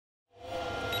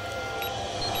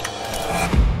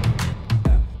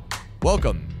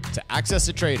Welcome to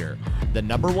AccessATrader, the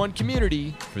 #1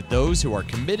 community for those who are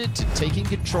committed to taking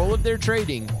control of their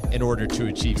trading in order to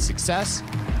achieve success,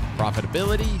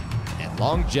 profitability, and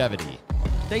longevity.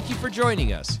 Thank you for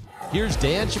joining us. Here's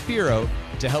Dan Shapiro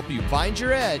to help you find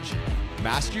your edge,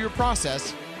 master your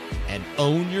process, and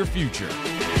own your future.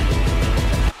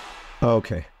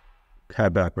 Okay.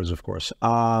 Hat backwards, of course.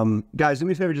 Guys, do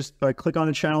me a favor, just click on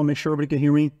the channel, make sure everybody can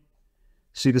hear me,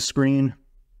 see the screen,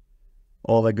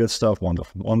 all that good stuff.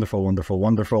 Wonderful, wonderful, wonderful,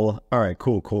 wonderful. All right,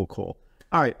 cool.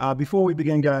 All right, before we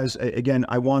begin, guys, again,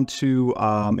 I want to,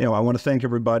 I want to thank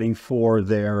everybody for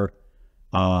their,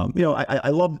 I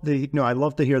love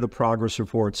to hear the progress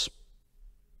reports,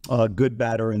 good,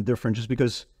 bad, or indifferent, just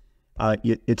because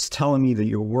it's telling me that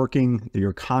you're working, that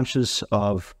you're conscious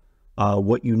of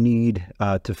what you need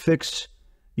to fix.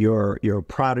 You're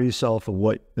proud of yourself of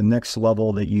what the next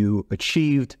level that you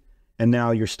achieved, and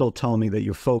now you're still telling me that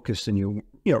you're focused and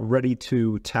you're ready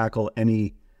to tackle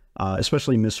any,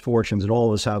 especially misfortunes. And all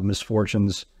of us have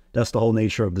misfortunes. That's the whole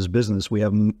nature of this business. We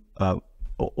have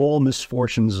all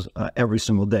misfortunes every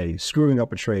single day. Screwing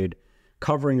up a trade,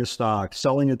 covering a stock,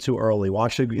 selling it too early,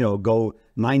 watch it go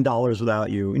 $9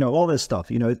 without you. All this stuff.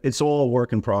 It's all a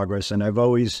work in progress, and I've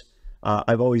always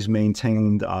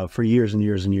maintained for years and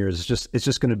years and years. It's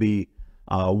just going to be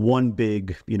one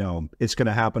big, it's going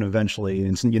to happen eventually,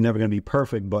 and you're never going to be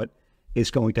perfect, but it's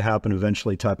going to happen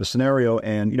eventually type of scenario.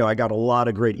 And I got a lot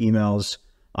of great emails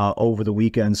over the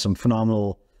weekend, some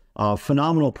phenomenal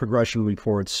progression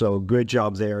reports. So good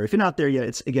job there. If you're not there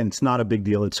yet, it's not a big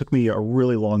deal. It took me a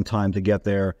really long time to get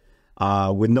there,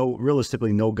 with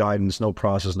realistically no guidance, no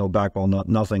process, no backbone,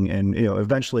 nothing. And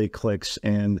eventually it clicks.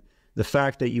 And the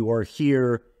fact that you are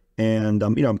here and,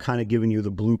 I'm kind of giving you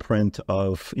the blueprint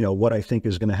of, what I think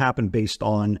is going to happen based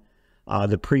on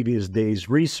the previous day's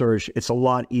research, it's a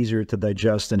lot easier to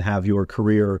digest and have your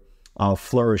career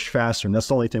flourish faster. And that's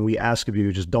the only thing we ask of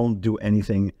you. Just don't do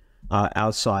anything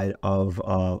outside of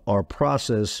our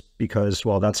process, because,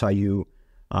 well, that's how you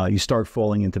start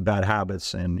falling into bad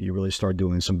habits and you really start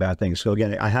doing some bad things. So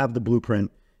again, I have the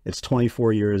blueprint. It's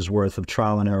 24 years worth of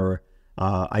trial and error.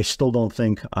 I still don't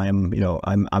think I'm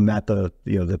at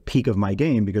the peak of my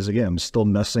game, because again, I'm still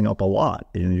messing up a lot.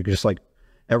 You're just like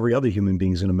every other human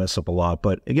being is going to mess up a lot.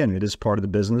 But again, it is part of the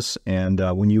business. And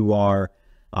when you are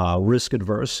risk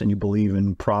adverse and you believe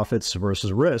in profits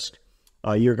versus risk,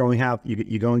 you're going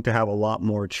to have a lot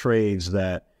more trades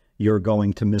that you're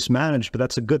going to mismanage. But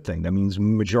that's a good thing. That means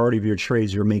majority of your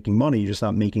trades, you're making money. You're just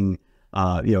not making,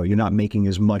 you're not making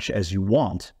as much as you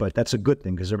want. But that's a good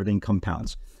thing, because everything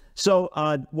compounds. So,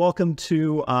 welcome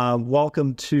to, I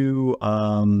forgot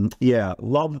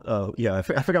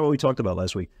what we talked about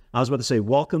last week. I was about to say,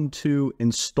 welcome to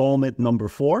installment number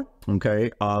 4, okay,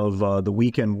 of the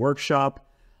weekend workshop.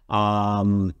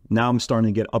 Now I'm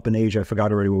starting to get up in age. I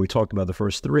forgot already what we talked about the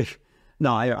first 3.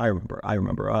 No, I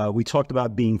remember. We talked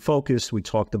about being focused. We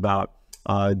talked about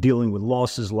dealing with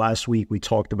losses last week. We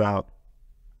talked about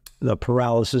the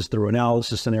paralysis through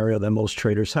analysis scenario that most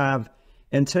traders have.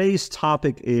 And today's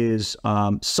topic is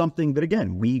something that,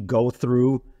 again, we go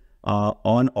through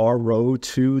on our road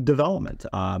to development.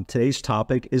 Today's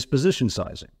topic is position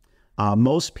sizing.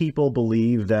 Most people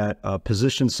believe that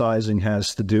position sizing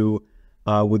has to do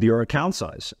with your account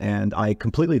size, and I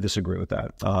completely disagree with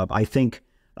that. I think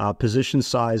position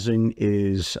sizing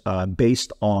is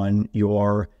based on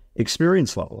your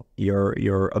experience level,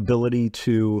 your ability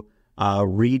to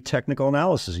read technical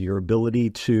analysis, your ability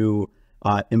to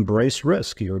embrace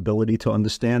risk, your ability to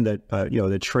understand that,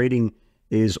 that trading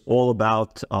is all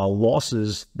about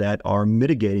losses that are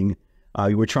mitigating.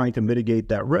 We're trying to mitigate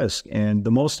that risk. And the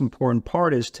most important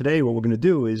part is today, what we're going to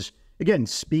do is, again,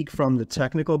 speak from the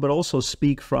technical, but also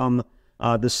speak from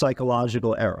the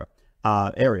psychological area,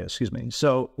 excuse me.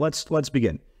 So let's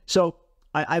begin. So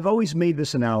I've always made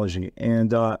this analogy,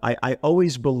 and I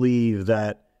always believe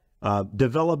that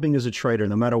developing as a trader,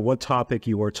 no matter what topic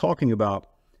you are talking about,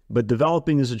 but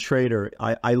developing as a trader,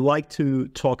 I like to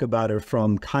talk about it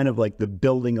from kind of like the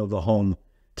building of the home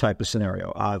type of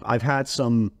scenario. I've had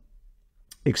some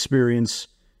experience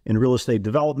in real estate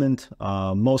development,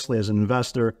 mostly as an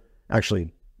investor,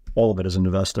 actually all of it as an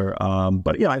investor.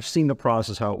 But I've seen the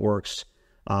process, how it works.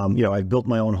 I've built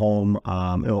my own home,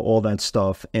 all that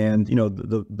stuff. And,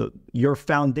 your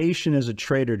foundation as a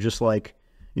trader, just like,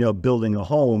 building a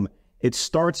home, it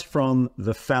starts from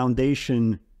the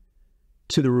foundation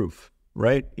to the roof,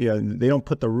 right? They don't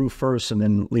put the roof first and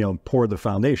then, pour the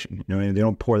foundation. They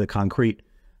don't pour the concrete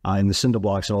and the cinder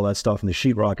blocks and all that stuff and the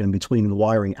sheetrock in between the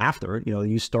wiring after it.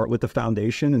 You start with the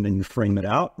foundation and then you frame it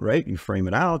out, right? You frame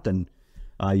it out, and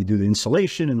You do the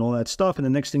insulation and all that stuff, and the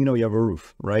next thing you know, you have a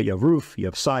roof, right? You have roof, you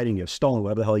have siding, you have stone,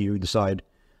 whatever the hell you decide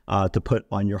to put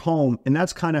on your home. And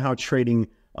that's kind of how trading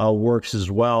works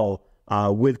as well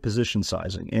with position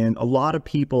sizing. And a lot of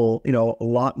people,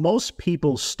 most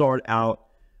people start out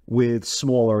with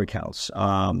smaller accounts.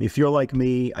 If you're like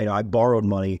me, I borrowed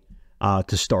money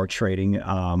to start trading.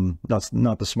 That's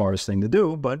not the smartest thing to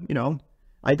do, but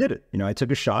I did it. I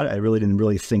took a shot. I really didn't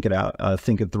really think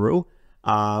it through.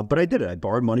 But I did it. I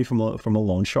borrowed money from a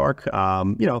loan shark.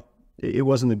 It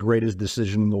wasn't the greatest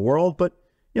decision in the world, but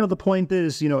the point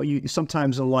is, you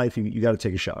sometimes in life you got to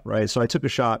take a shot, right? So I took a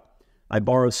shot. I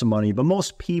borrowed some money, but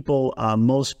most people,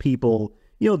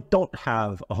 don't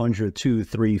have 100, 2,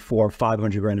 3, 4,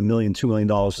 500 grand, $1 million, $2 million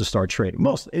to start trading.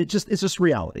 It's just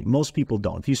reality. Most people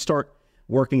don't. If you start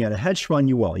working at a hedge fund,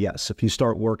 you will. Yes. If you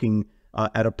start working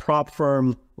at a prop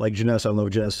firm like Janess, I don't know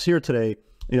if Janess is here today.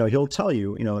 He'll tell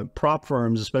you, prop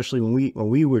firms, especially when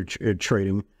we were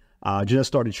trading. Janess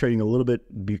started trading a little bit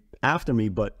after me,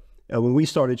 but when we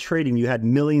started trading, you had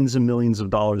millions and millions of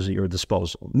dollars at your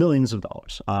disposal, millions of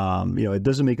dollars. It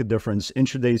doesn't make a difference.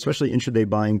 Intraday, especially intraday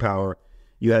buying power,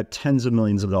 you had tens of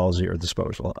millions of dollars at your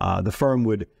disposal. The firm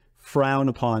would frown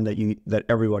upon that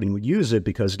everybody would use it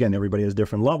because, again, everybody has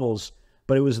different levels,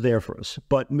 but it was there for us.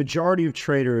 But majority of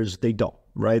traders, they don't,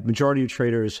 right? Majority of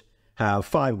traders have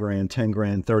 5 grand, 10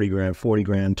 grand, 30 grand, 40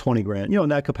 grand, 20 grand, in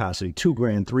that capacity, 2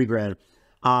 grand, 3 grand.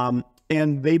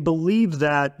 And they believe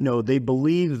that,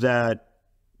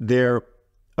 their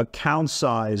account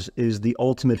size is the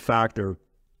ultimate factor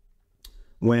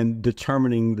when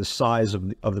determining the size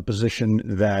of the position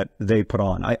that they put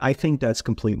on. I think that's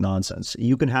complete nonsense.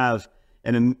 You can have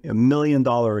a $1 million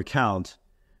account,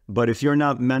 but if you're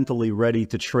not mentally ready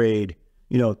to trade,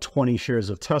 20 shares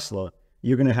of Tesla,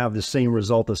 you're going to have the same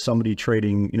result as somebody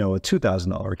trading, a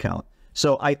 $2,000 account.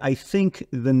 So I think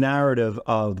the narrative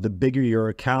of the bigger your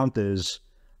account is,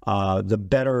 the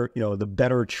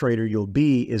better trader you'll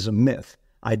be is a myth.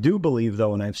 I do believe,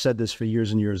 though, and I've said this for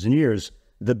years and years and years,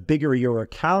 the bigger your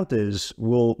account is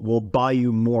will buy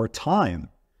you more time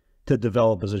to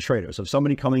develop as a trader. So if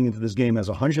somebody coming into this game has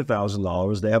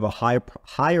 $100,000, they have a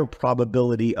higher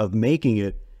probability of making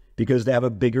it because they have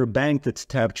a bigger bank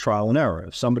to have trial and error.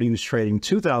 If somebody who's trading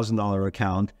 $2,000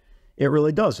 account, it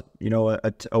really doesn't. A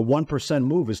 1%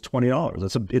 move is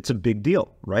 $20. It's a big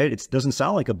deal, right? It doesn't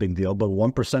sound like a big deal, but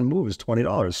 1% move is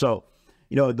 $20. So,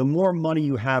 the more money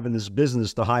you have in this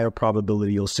business, the higher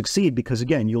probability you'll succeed because,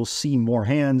 again, you'll see more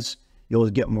hands, you'll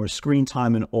get more screen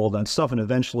time and all that stuff, and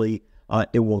eventually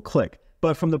it will click.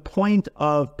 But from the point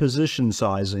of position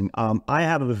sizing, I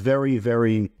have a very,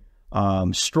 very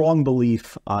strong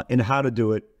belief in how to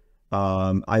do it.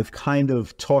 I've kind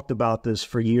of talked about this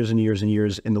for years and years and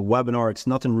years in the webinar. It's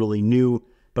nothing really new,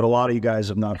 but a lot of you guys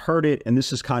have not heard it. And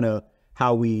this is kind of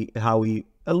how we,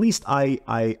 at least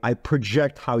I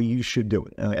project how you should do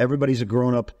it. Everybody's a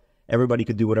grown up. Everybody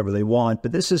could do whatever they want,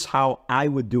 but this is how I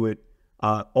would do it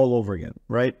all over again,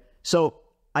 right? So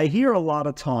I hear a lot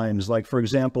of times, like, for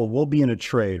example, we'll be in a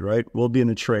trade, right? We'll be in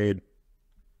a trade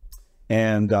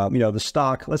and, the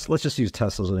stock, let's just use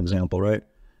Tesla as an example, right?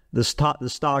 The stock,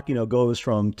 goes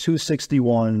from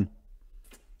 261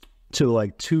 to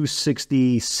like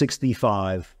 260,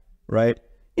 65, right?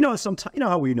 Sometimes,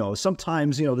 how we know,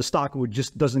 sometimes, the stock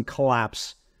just doesn't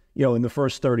collapse, in the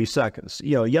first 30 seconds.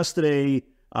 Yesterday,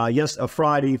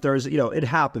 Friday, Thursday, it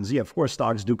happens. Yeah, of course,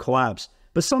 stocks do collapse,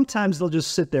 but sometimes they'll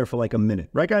just sit there for like a minute,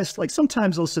 right, guys? Like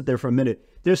sometimes they'll sit there for a minute.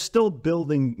 They're still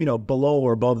building, below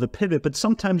or above the pivot, but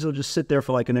sometimes they'll just sit there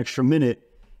for like an extra minute.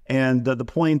 And the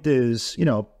point is,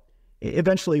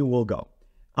 eventually it will go.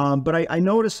 But I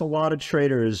notice a lot of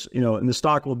traders, and the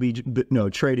stock will be,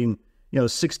 trading,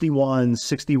 61,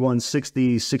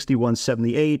 61.60,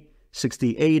 61.78,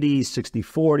 60.80,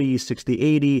 60.40,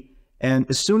 60.80. And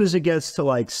as soon as it gets to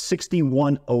like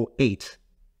 61.08,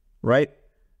 right?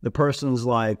 The person's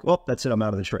like, well, that's it. I'm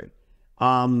out of the trade.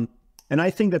 And I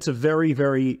think that's a very,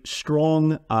 very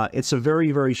strong, it's a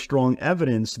very, very strong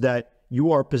evidence that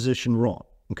you are positioned wrong.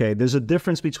 Okay, there's a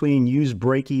difference between use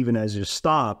break even as your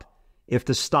stop if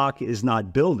the stock is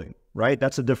not building, right?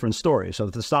 That's a different story. So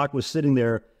if the stock was sitting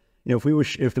there, if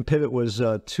the pivot was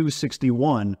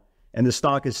 261 and the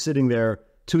stock is sitting there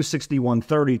 261.30,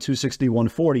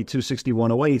 261.40,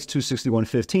 261.08,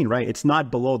 261.15, right? It's not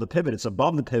below the pivot, it's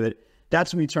above the pivot.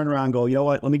 That's when you turn around and go, you know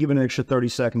what? Let me give it an extra 30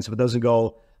 seconds. If it doesn't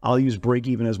go, I'll use break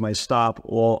even as my stop,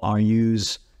 or I'll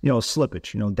use,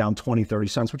 slippage, down 20, 30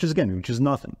 cents, which is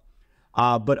nothing.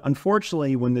 But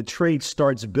unfortunately, when the trade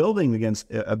starts building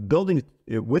building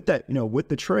with that, with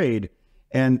the trade,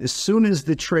 and as soon as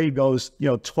the trade goes,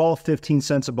 12, 15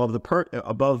 cents above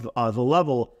the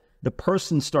level, the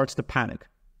person starts to panic,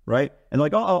 right? And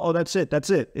like, oh, that's it.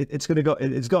 It's going to go.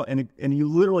 It's go. And you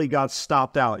literally got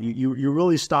stopped out. You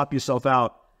really stopped yourself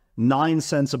out 9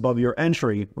 cents above your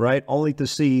entry, right? Only to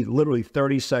see literally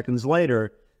 30 seconds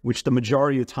later, which the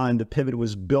majority of the time the pivot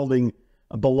was building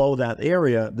below that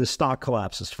area, the stock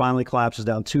collapses, finally collapses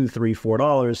down $2, $3,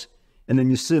 $4. And then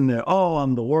you're sitting there, oh,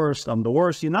 I'm the worst.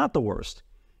 You're not the worst.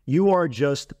 You are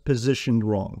just positioned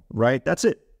wrong, right? That's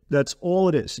it. That's all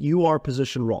it is. You are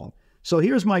positioned wrong. So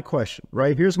here's my question,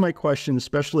 right? Here's my question,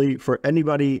 especially for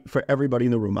everybody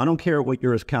in the room. I don't care what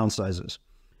your account size is.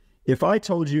 If I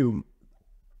told you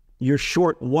you're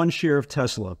short 1 share of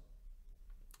Tesla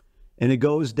and it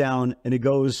goes down and it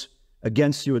goes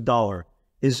against you $1,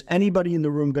 is anybody in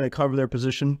the room going to cover their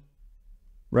position,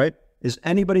 right? Is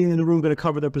anybody in the room going to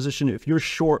cover their position if you're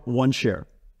short 1 share,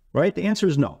 right? The answer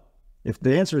is no. If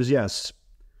the answer is yes,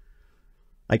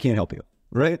 I can't help you,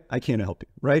 right? I can't help you,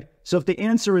 right? So if the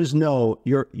answer is no,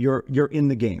 you're in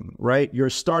the game, right?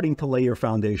 You're starting to lay your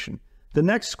foundation. The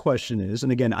next question is,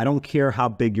 and again, I don't care how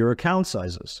big your account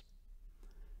size is.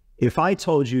 If I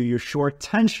told you you're short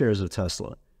 10 shares of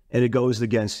Tesla and it goes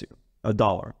against you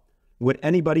 $1, would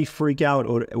anybody freak out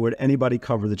or would anybody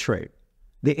cover the trade?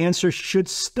 The answer should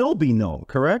still be no,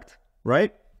 correct?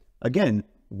 Right? Again,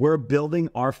 we're building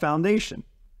our foundation.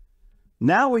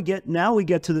 Now we get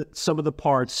to some of the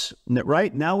parts,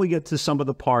 right? Now we get to some of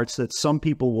the parts that some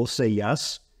people will say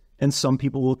yes and some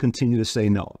people will continue to say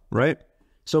no, right?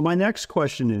 So my next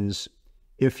question is,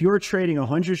 if you're trading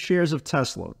 100 shares of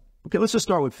Tesla, okay, let's just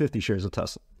start with 50 shares of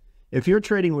Tesla. If you're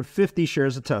trading with 50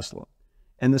 shares of Tesla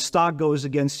and the stock goes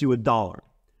against you $1,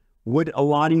 would a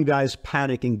lot of you guys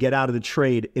panic and get out of the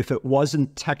trade if it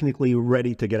wasn't technically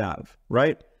ready to get out of,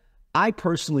 right? I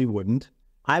personally wouldn't.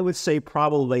 I would say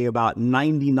probably about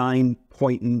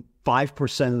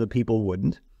 99.5% of the people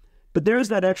wouldn't. But there's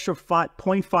that extra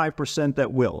 0.5%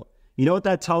 that will. You know what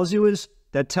that tells you is?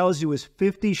 That tells you is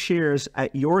 50 shares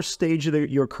at your stage of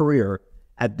your career,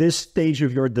 at this stage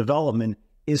of your development,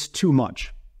 is too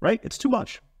much, right? It's too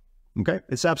much, okay?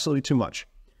 It's absolutely too much.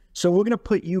 So we're going to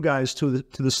put you guys to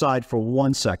the side for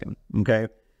 1 second, okay?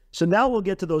 So now we'll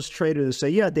get to those traders that say,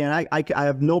 yeah, Dan, I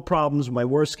have no problems with my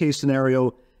worst case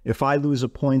scenario. If I lose a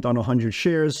point on 100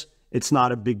 shares, it's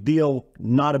not a big deal,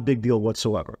 not a big deal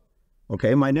whatsoever.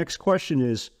 Okay, my next question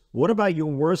is, what about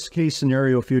your worst case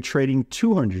scenario if you're trading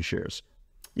 200 shares?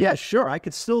 Yeah, sure, I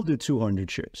could still do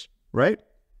 200 shares, right?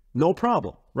 No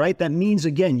problem, right? That means,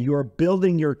 again, you're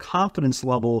building your confidence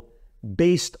level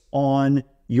based on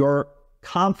your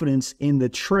confidence in the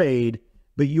trade,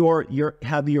 but you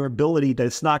have your ability that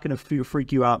it's not going to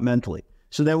freak you out mentally.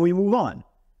 So then we move on.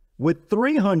 With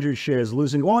 300 shares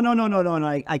losing, oh,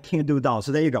 no, I can't do $1.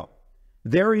 So there you go.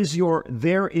 There is your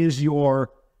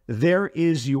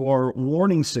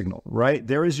warning signal, right?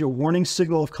 There is your warning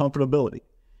signal of comfortability.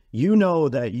 You know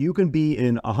that you can be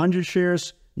in 100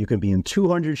 shares, you can be in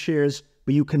 200 shares,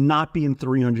 but you cannot be in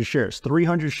 300 shares.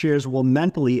 300 shares will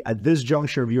mentally, at this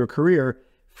juncture of your career,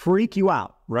 freak you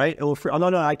out, right? It will oh,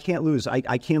 no, I can't lose.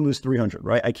 I can't lose 300,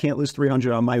 right? I can't lose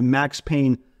 300 on my max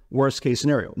pain worst case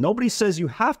scenario. Nobody says you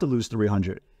have to lose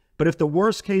 300, but if the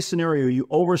worst case scenario, you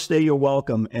overstay your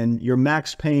welcome and your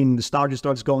max pain, the stock just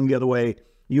starts going the other way,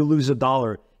 you lose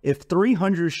 $1. If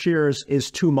 300 shares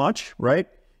is too much, right?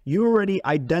 You already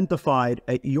identified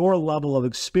at your level of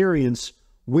experience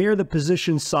where the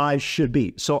position size should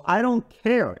be. So I don't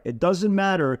care. It doesn't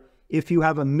matter if you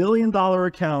have $1 million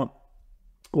account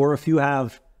or if you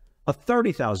have a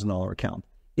 $30,000 account.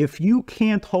 If you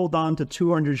can't hold on to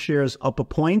 200 shares up a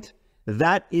point,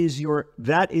 that is your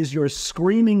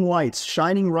screaming lights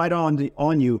shining right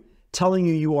on you, telling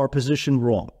you are positioned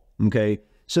wrong, okay?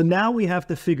 So now we have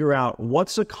to figure out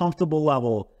what's a comfortable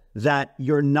level that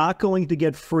you're not going to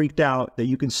get freaked out, that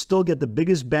you can still get the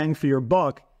biggest bang for your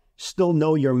buck, still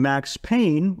know your max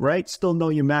pain, right? Still know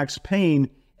your max pain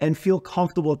and feel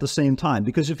comfortable at the same time.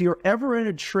 Because if you're ever in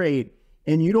a trade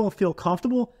and you don't feel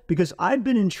comfortable, because I've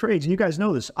been in trades, and you guys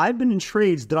know this, I've been in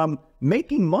trades that I'm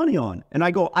making money on, and I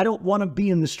go, I don't want to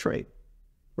be in this trade,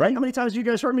 right? How many times have you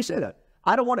guys heard me say that?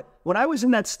 I don't want to. When I was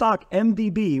in that stock,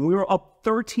 MDB, we were up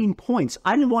 13 points.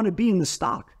 I didn't want to be in the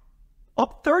stock.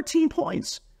 Up 13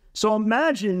 points. So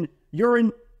imagine you're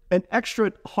in an extra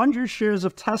 100 shares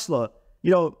of Tesla,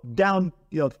 down,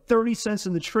 30 cents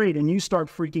in the trade, and you start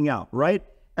freaking out, right?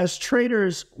 As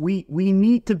traders, we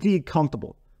need to be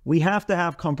comfortable. We have to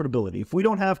have comfortability. If we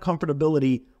don't have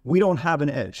comfortability, we don't have an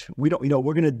edge. We're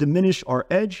going to diminish our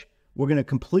edge. We're going to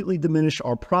completely diminish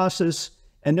our process.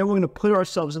 And then we're going to put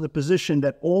ourselves in the position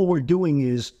that all we're doing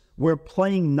is we're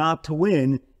playing not to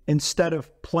win instead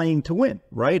of playing to win,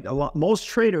 right? Most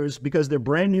traders, because they're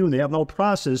brand new and they have no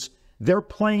process, they're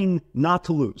playing not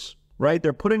to lose, right?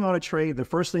 They're putting on a trade. The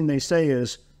first thing they say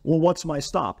is, well, what's my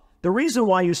stop? The reason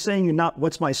why you're saying you're not,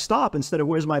 what's my stop instead of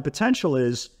where's my potential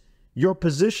is you're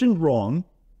positioned wrong.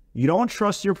 You don't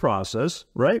trust your process,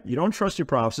 right? You don't trust your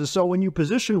process. So when you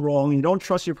position wrong and you don't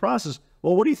trust your process,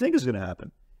 well, what do you think is going to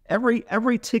happen?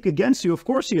 Every tick against you, of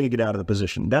course, you're going to get out of the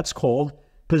position. That's called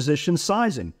position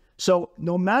sizing. So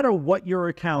no matter what your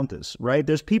account is, right?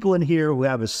 There's people in here who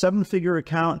have a 7-figure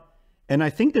account. And I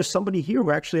think there's somebody here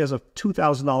who actually has a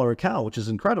 $2,000 account, which is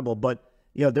incredible. But,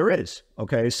 there is.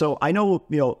 Okay. So I know,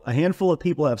 a handful of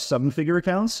people have 7-figure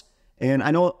accounts. And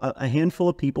I know a handful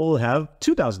of people have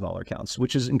 $2,000 accounts,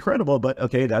 which is incredible. But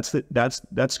okay,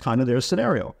 that's kind of their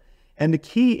scenario. And the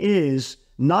key is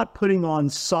not putting on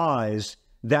size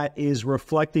that is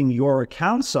reflecting your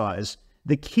account size.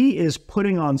 The key is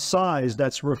putting on size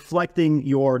that's reflecting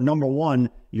your, number one,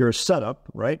 your setup,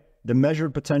 right? The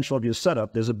measured potential of your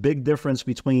setup. There's a big difference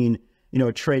between,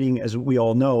 trading, as we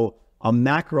all know, a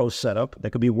macro setup that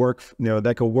could be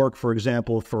that could work, for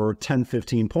example, for 10,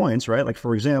 15 points, right? Like,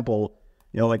 for example,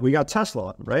 like we got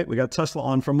Tesla, right? We got Tesla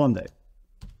on for Monday,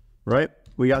 right?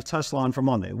 We got Tesla on for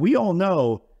Monday. We all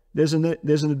know there's an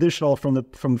additional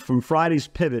from Friday's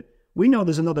pivot. We know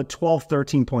there's another 12,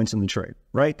 13 points in the trade,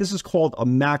 right? This is called a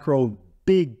macro,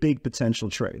 big potential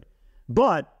trade.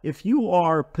 But if you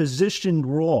are positioned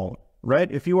wrong,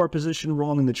 right? If you are positioned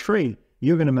wrong in the trade,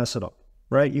 you're going to mess it up.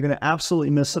 Right? You're going to absolutely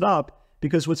mess it up,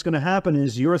 because what's going to happen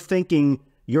is you're thinking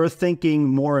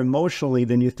more emotionally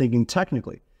than you're thinking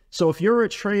technically. So if you're a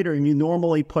trader and you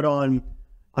normally put on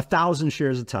 1,000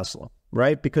 shares of Tesla,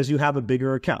 right? Because you have a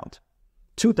bigger account,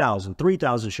 2,000,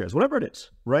 3,000 shares, whatever it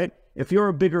is, right? If you're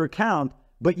a bigger account,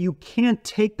 but you can't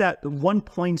take that 1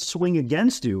 point swing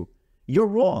against you, you're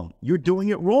wrong. You're doing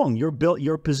it wrong. Your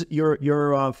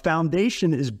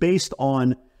foundation is based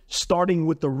on starting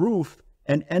with the roof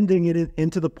and ending it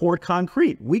into the poured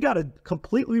concrete. We got to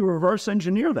completely reverse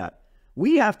engineer that.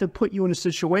 We have to put you in a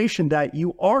situation that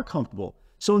you are comfortable.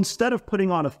 So instead of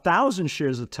putting on 1,000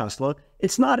 shares of Tesla,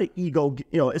 it's not an ego,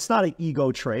 it's not an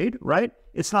ego trade, right?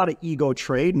 It's not an ego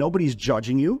trade. Nobody's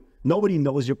judging you. Nobody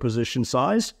knows your position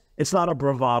size. It's not a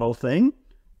bravado thing.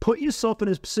 Put yourself in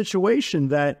a situation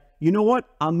that, you know what?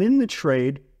 I'm in the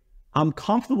trade. I'm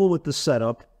comfortable with the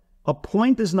setup. A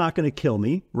point is not going to kill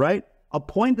me, right? A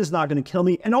point is not going to kill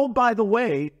me. And oh, by the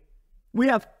way, we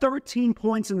have 13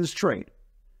 points in this trade.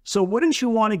 So wouldn't you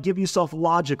want to give yourself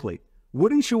logically,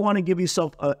 wouldn't you want to give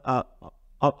yourself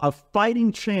a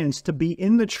fighting chance to be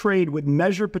in the trade with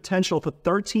measured potential for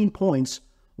 13 points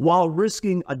while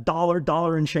risking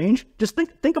 $1 and change? Just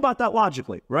think about that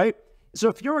logically, right? So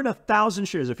if you're in 1,000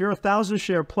 shares, if you're a 1,000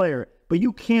 share player, but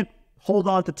you can't hold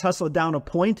on to Tesla down a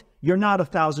point, you're not a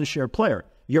 1,000 share player.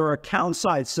 Your account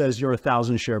size says you're a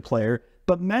 1,000 share player,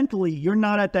 but mentally you're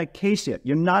not at that case yet.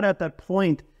 You're not at that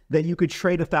point that you could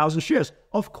trade 1,000 shares.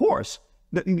 Of course,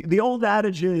 the old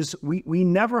adage is we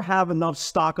never have enough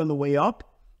stock on the way up,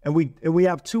 and we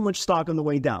have too much stock on the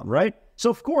way down, right? So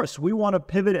of course we want to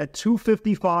pivot at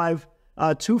 255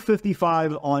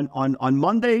 on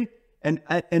Monday, and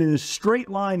in a straight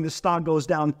line the stock goes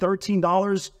down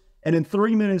 $13. And in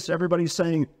 3 minutes, everybody's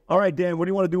saying, all right, Dan, what do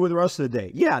you want to do with the rest of the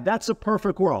day? Yeah, that's a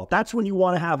perfect world. That's when you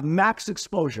want to have max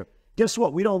exposure. Guess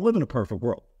what? We don't live in a perfect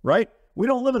world, right? We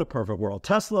don't live in a perfect world.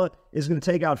 Tesla is going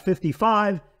to take out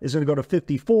 55, is going to go to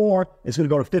 54, it's going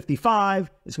to go to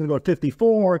 55, it's going to go to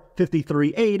 54,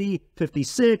 53.80,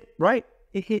 56, right?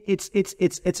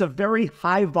 It's a very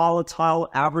high volatile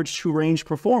average true range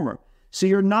performer. So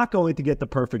you're not going to get the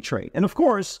perfect trade. And of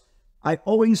course, I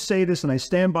always say this, and I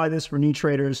stand by this for new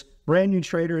traders, brand new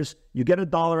traders. You get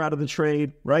 $1 out of the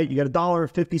trade, right? You get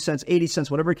 $1, 50 cents, 80 cents,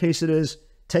 whatever case it is.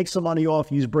 Take some money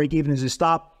off, use break even as your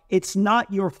stop. It's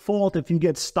not your fault if you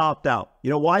get stopped out. You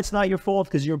know why it's not your fault?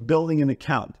 Because you're building an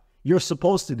account. You're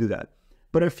supposed to do that.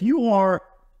 But if you are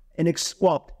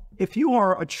if you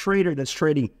are a trader that's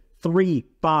trading 3,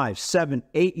 5, 7,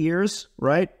 8 years,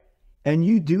 right? And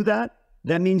you do that,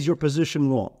 that means you're positioned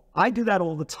wrong. I do that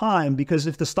all the time, because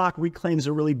if the stock reclaims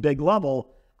a really big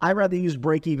level, I'd rather use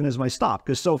break even as my stop.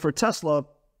 Because so for Tesla,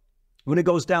 when it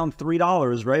goes down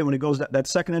 $3, right? When it goes, that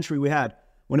second entry we had,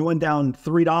 when it went down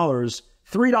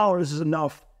 $3 is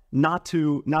enough not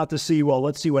to see, well,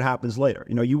 let's see what happens later.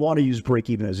 You want to use break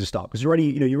even as your stop, because you're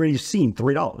already seen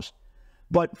 $3.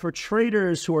 But for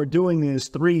traders who are doing this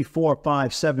 3, 4,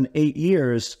 5, 7, 8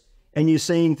 years, and you're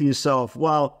saying to yourself,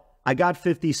 well, I got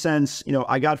 50 cents,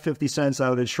 I got 50 cents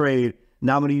out of the trade.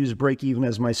 Now I'm going to use break even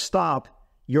as my stop.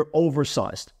 You're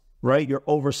oversized, right? You're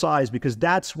oversized, because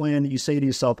that's when you say to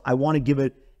yourself, I want to give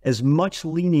it as much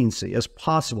leniency as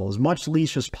possible, as much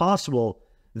leash as possible,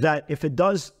 that if it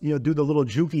does, do the little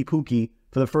jukey pookie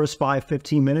for the first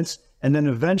 5-15 minutes, and then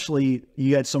eventually you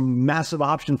get some massive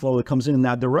option flow that comes in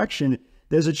that direction,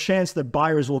 there's a chance that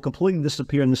buyers will completely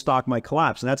disappear and the stock might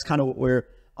collapse. And that's kind of what we're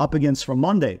up against for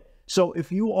Monday. So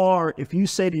if you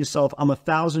say to yourself, I'm a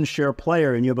 1,000 share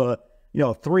player and you have a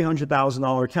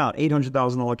 $300,000 account,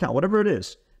 $800,000 account, whatever it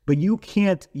is, but you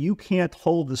can't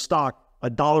hold the stock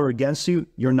 $1 against you,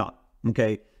 you're not.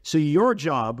 Okay. So your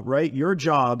job, right? Your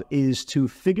job is to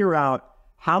figure out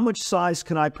how much size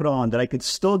can I put on that I could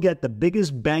still get the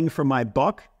biggest bang for my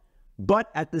buck,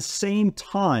 but at the same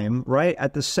time, right?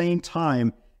 At the same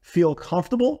time, feel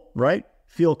comfortable, right?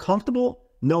 Feel comfortable.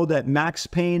 Know that max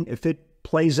pain, if it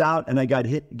plays out and I get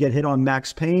hit on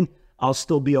max pain, I'll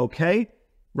still be okay,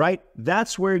 right?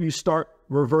 That's where you start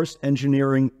reverse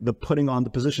engineering the putting on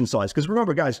the position size. Because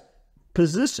remember, guys,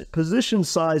 position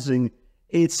sizing,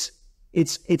 it's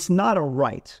not a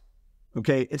right.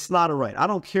 Okay, it's not a right. I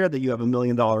don't care that you have $1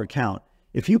 million account.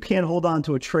 If you can't hold on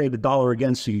to a trade $1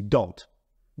 against you, you don't.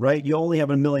 Right? You only have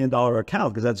 $1 million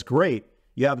account because that's great.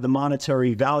 You have the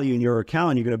monetary value in your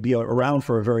account. You're going to be around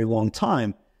for a very long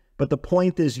time. But the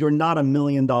point is, you're not a $1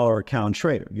 million account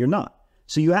trader. You're not.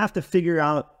 So you have to figure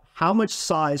out how much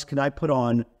size can I put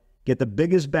on, get the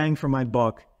biggest bang for my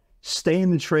buck, stay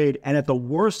in the trade, and at the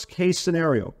worst case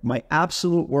scenario, my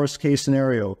absolute worst case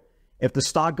scenario, if the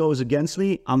stock goes against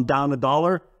me, I'm down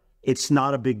 $1. It's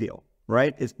not a big deal,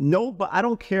 right? But I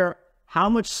don't care how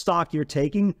much stock you're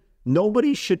taking.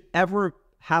 Nobody should ever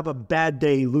have a bad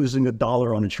day losing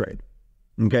 $1 on a trade.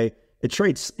 Okay, it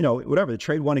trades, whatever the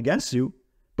trade went against you,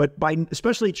 but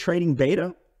especially trading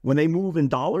beta, when they move in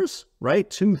dollars, right?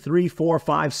 $2, $3, $4,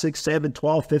 $5, $6, $7,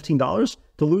 $12, $15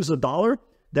 to lose $1,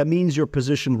 that means you're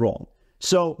positioned wrong.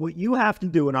 So what you have to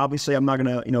do, and obviously I'm not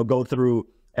going to go through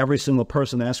every single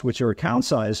person asks what's your account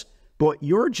size, but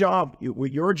your job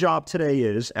today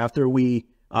is, after we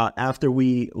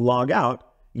log out,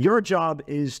 your job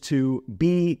is to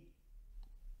be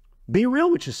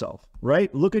real with yourself,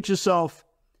 right? Look at yourself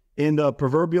in the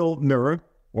proverbial mirror,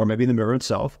 or maybe the mirror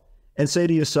itself, and say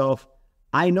to yourself,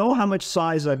 I know how much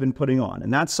size I've been putting on,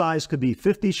 and that size could be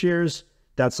 50 shares,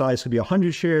 that size could be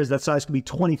 100 shares, that size could be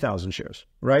 20,000 shares,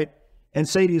 right? And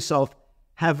say to yourself,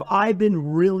 have I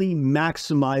been really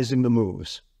maximizing the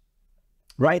moves?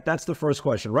 Right? That's the first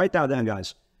question. Write that down,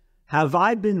 guys. Have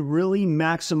I been really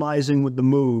maximizing with the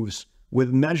moves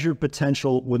with measured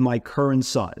potential with my current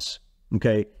size?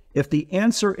 Okay. If the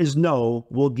answer is no,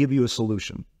 we'll give you a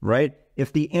solution, right?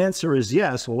 If the answer is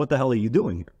yes, well, what the hell are you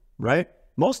doing here, right?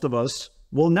 Most of us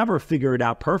will never figure it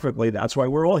out perfectly. That's why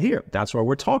we're all here. That's why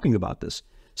we're talking about this.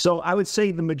 So I would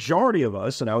say the majority of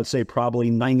us, and I would say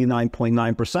probably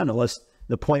 99.9%, unless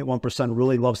the 0.1%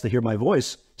 really loves to hear my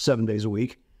voice 7 days a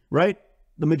week, right?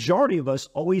 The majority of us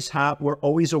we're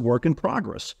always a work in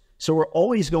progress. So we're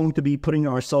always going to be putting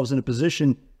ourselves in a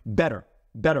position better.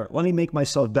 Let me make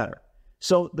myself better.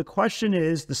 So the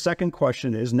second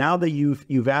question is, now that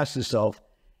you've asked yourself,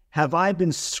 have I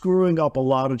been screwing up a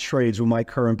lot of trades with my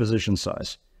current position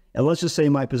size? And let's just say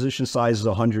my position size is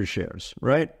 100 shares,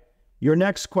 right? Your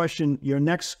next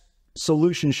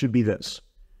solution should be this.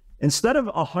 Instead of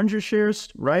 100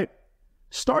 shares, right?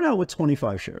 Start out with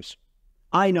 25 shares.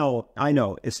 I know,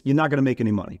 you're not going to make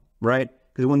any money, right?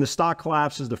 Because when the stock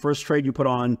collapses, the first trade you put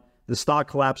on, the stock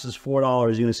collapses $4,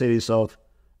 you're going to say to yourself,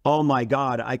 oh my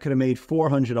God, I could have made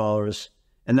 $400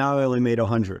 and now I only made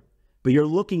 100. But you're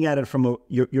looking at it from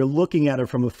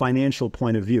a financial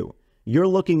point of view. You're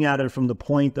looking at it from the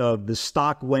point of the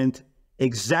stock went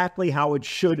exactly how it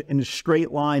should in a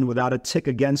straight line without a tick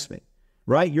against me,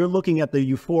 right? You're looking at the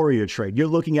euphoria trade. You're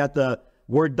looking at the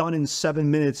we're done in 7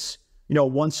 minutes,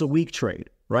 once a week trade,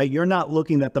 right? You're not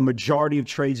looking at the majority of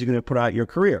trades you're going to put out your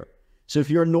career. So if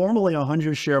you're normally a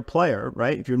 100 share player,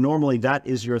 right? If you're normally that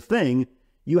is your thing,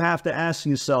 you have to ask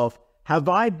yourself, have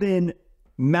I been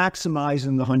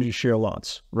maximizing the 100 share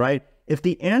lots, right? If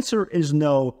the answer is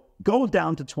no, go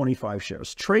down to 25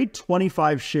 shares. Trade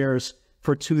 25 shares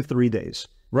for 2-3 days,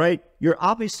 right? You're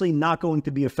obviously not going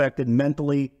to be affected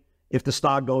mentally if the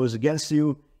stock goes against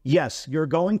you. Yes, you're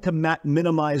going to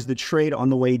minimize the trade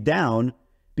on the way down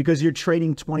because you're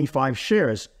trading 25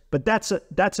 shares, but that's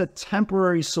a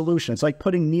temporary solution. It's like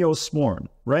putting Neosporin,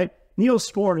 right?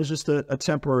 Neosporin is just a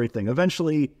temporary thing.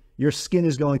 Eventually, your skin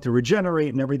is going to regenerate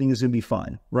and everything is going to be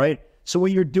fine, right? So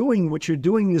what you're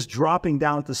doing is dropping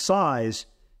down to size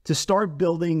to start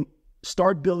building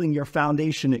your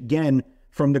foundation again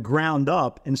from the ground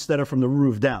up instead of from the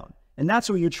roof down. And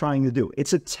that's what you're trying to do.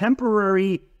 It's a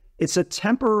temporary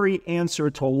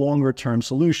answer to a longer term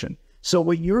solution. So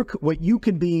what you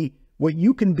could be what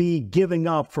you can be giving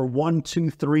up for 1,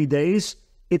 2, 3 days,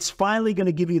 it's finally going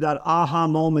to give you that aha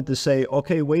moment to say,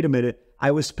 okay, wait a minute, I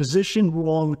was positioned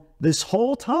wrong this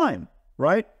whole time,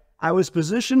 right? I was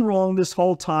positioned wrong this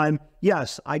whole time.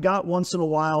 Yes, I got once in a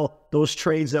while those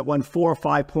trades that went 4 or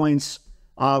 5 points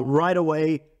right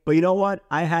away. But you know what?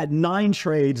 I had 9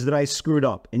 trades that I screwed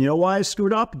up. And you know why I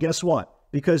screwed up? Guess what?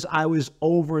 Because I was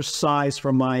oversized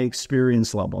for my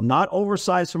experience level. Not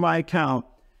oversized for my account.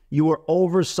 You were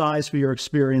oversized for your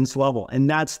experience level. And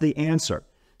that's the answer.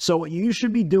 So what you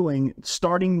should be doing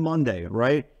starting Monday,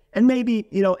 right? And maybe,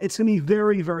 you know, it's going to be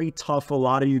very, very tough for a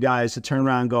lot of you guys to turn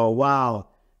around and go, wow,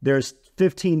 there's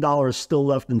 $15 still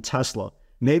left in Tesla.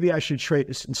 Maybe I should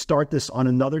start this on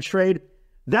another trade.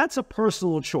 That's a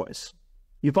personal choice.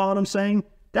 You follow what I'm saying?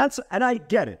 And I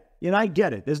get it. And I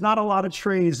get it. There's not a lot of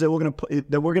trades that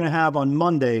we're going to have on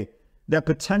Monday that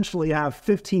potentially have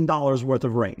 $15 worth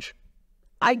of range.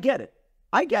 I get it.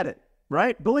 I get it,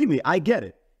 right? Believe me, I get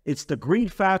it. It's the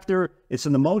greed factor. It's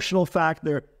an emotional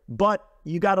factor, but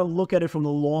you got to look at it from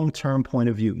the long-term point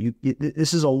of view.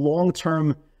 This is a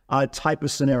long-term type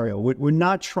of scenario. We're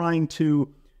not trying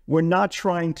to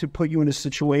put you in a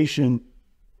situation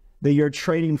that you're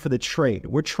trading for the trade.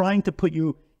 We're trying to put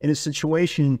you in a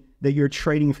situation that you're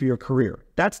trading for your career.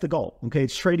 That's the goal. Okay,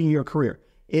 it's trading your career.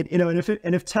 And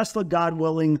if Tesla, God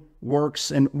willing,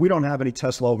 works, and we don't have any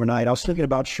Tesla overnight. I was thinking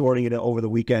about shorting it over the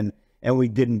weekend, and we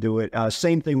didn't do it.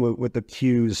 Same thing with the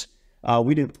Qs.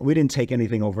 We didn't take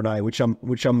anything overnight, which I'm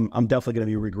definitely going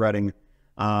to be regretting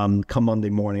come Monday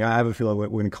morning. I have a feeling we're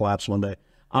going to collapse one day.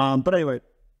 But anyway,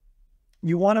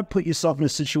 you want to put yourself in a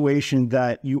situation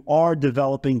that you are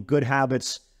developing good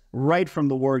habits right from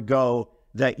the word go,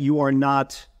 that you are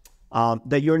not,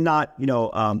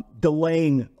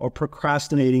 delaying or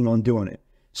procrastinating on doing it.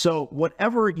 So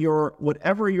whatever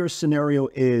your scenario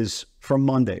is from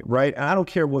Monday, right? And I don't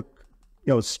care what,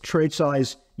 trade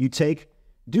size you take,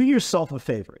 do yourself a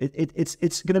favor.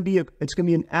 It's going to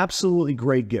be an absolutely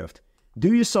great gift.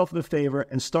 Do yourself a favor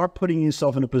and start putting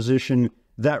yourself in a position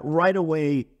that right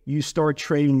away you start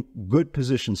trading good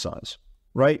position size,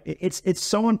 right? It's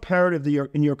so imperative that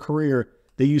in your career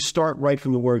that you start right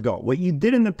from the word go. What you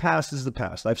did in the past is the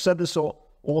past. I've said this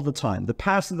all the time. The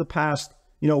past is the past.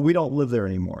 We don't live there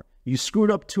anymore. You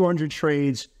screwed up 200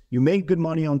 trades. You made good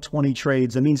money on 20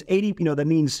 trades. That means 80, that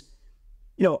means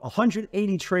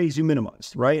 180 trades you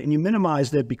minimized, right? And you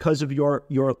minimized it because of your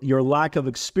lack of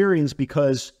experience,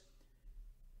 because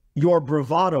your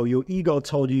bravado, your ego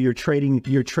told you you're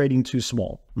trading too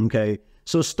small. Okay.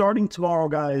 So starting tomorrow,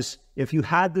 guys, if you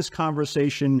had this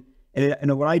conversation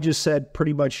and what I just said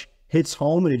pretty much hits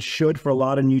home, and it should for a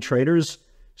lot of new traders,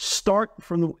 start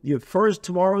from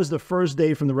tomorrow is the first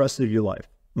day from the rest of your life.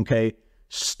 Okay.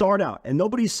 Start out. And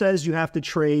nobody says you have to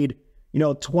trade,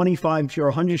 25, if you're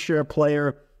a 100 share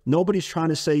player, nobody's trying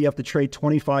to say you have to trade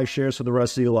 25 shares for the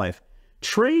rest of your life.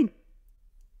 Trade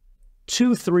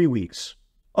 2-3 weeks.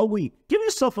 A week. Give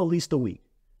yourself at least a week,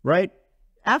 right?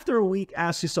 After a week,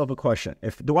 ask yourself a question.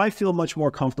 Do I feel much more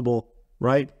comfortable,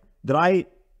 right? Did I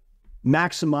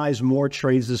maximize more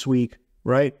trades this week,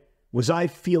 right? Was I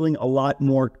feeling a lot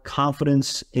more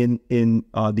confidence in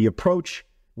the approach?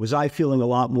 Was I feeling a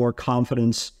lot more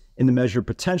confidence in the measured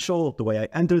potential, the way I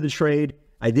entered the trade?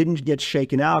 I didn't get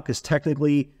shaken out because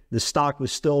technically the stock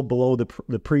was still below the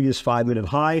previous 5-minute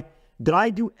high. Did I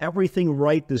do everything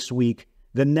right this week?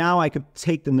 Then now I could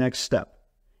take the next step.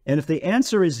 And if the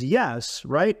answer is yes,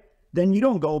 right, then you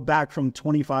don't go back from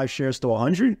 25 shares to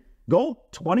 100. Go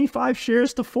 25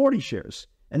 shares to 40 shares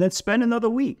and then spend another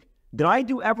week. Did I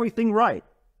do everything right?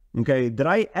 Okay. Did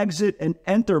I exit and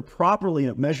enter properly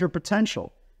at measure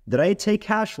potential? Did I take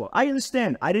cash flow? I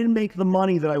understand I didn't make the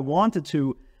money that I wanted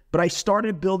to, but I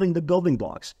started building the building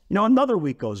blocks. Another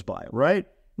week goes by, right?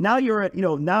 Now you're at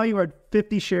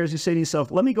 50 shares. You say to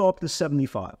yourself, let me go up to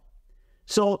 75.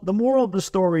 So the moral of the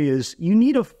story is you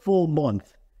need a full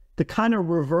month to kind of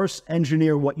reverse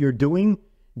engineer what you're doing,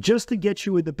 just to get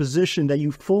you in the position that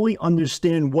you fully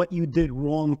understand what you did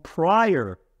wrong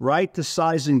prior, right, to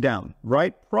sizing down,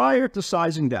 right? Prior to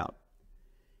sizing down.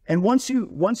 And once you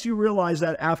realize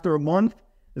that after a month,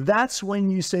 that's when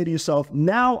you say to yourself,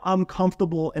 now I'm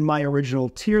comfortable in my original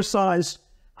tier size.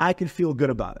 I can feel good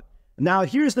about it. Now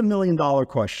here's the $1 million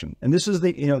question. And this is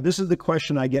the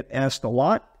question I get asked a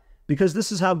lot, because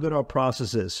this is how good our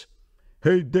process is.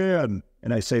 Hey, Dan,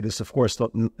 and I say this, of course,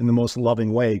 in the most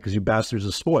loving way, because you bastards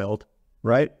are spoiled,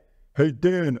 right? Hey,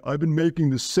 Dan, I've been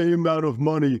making the same amount of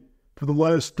money for the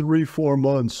last 3-4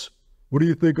 months. What do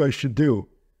you think I should do?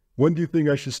 When do you think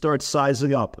I should start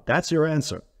sizing up? That's your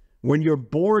answer. When you're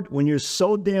bored, when you're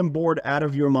so damn bored out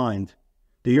of your mind,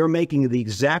 that you're making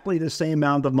exactly the same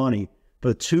amount of money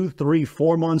for 2, 3,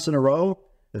 4 months in a row,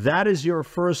 that is your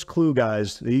first clue,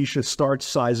 guys, that you should start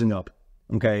sizing up,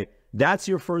 okay? That's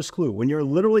your first clue. When you're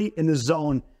literally in the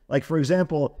zone, like for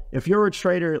example, if you're a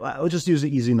trader, let's just use an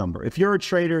easy number. If you're a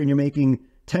trader and you're making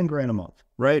 10 grand a month,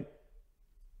 right?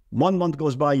 1 month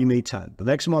goes by, you made 10. The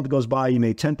next month goes by, you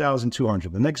made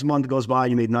 10,200. The next month goes by,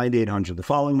 you made 9,800. The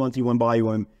following month you went by,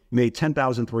 you made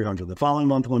 10,300. The following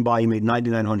month went by, you made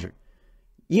 9,900.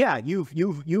 Yeah, you've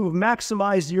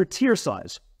maximized your tier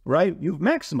size, right? You've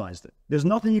maximized it. There's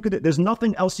nothing you could do. There's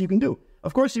nothing else you can do.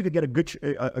 Of course, you could get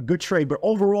a good trade, but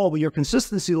overall, with your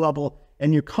consistency level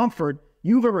and your comfort,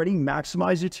 you've already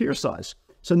maximized your tier size.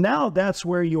 So now that's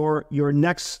where your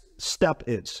next step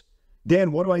is.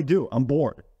 Dan, what do I do? I'm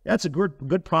bored. That's a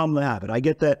good problem to have. And I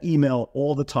get that email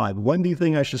all the time. When do you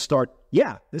think I should start?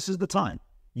 Yeah, this is the time.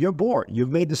 You're bored.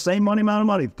 You've made the same amount of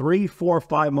money 3, 4,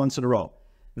 5 months in a row.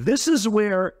 This is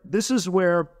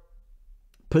where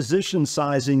position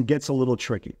sizing gets a little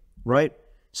tricky, right?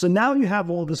 So now you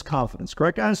have all this confidence,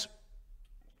 correct, guys?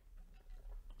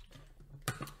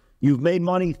 You've made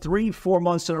money 3, 4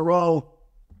 months in a row.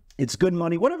 It's good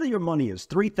money. Whatever your money is,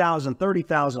 3,000,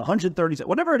 30,000, 130,000,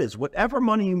 whatever it is, whatever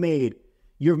money you made,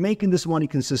 you're making this money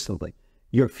consistently.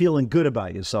 You're feeling good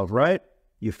about yourself, right?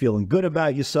 You're feeling good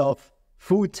about yourself.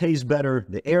 Food tastes better.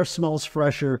 The air smells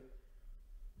fresher.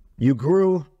 You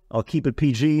grew. I'll keep it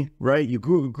PG, right? You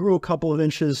grew a couple of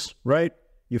inches, right?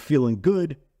 You're feeling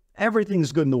good.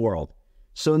 Everything's good in the world.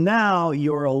 So now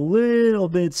you're a little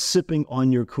bit sipping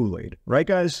on your Kool-Aid, right,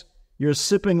 guys? You're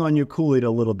sipping on your Kool-Aid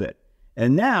a little bit.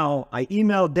 And now I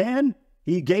emailed Dan.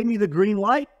 He gave me the green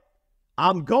light.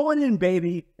 I'm going in,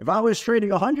 baby. If I was trading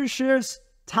 100 shares,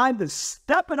 time to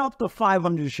step it up to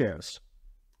 500 shares.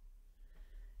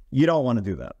 You don't want to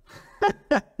do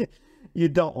that. You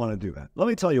don't want to do that. Let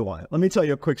me tell you why. Let me tell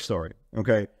you a quick story,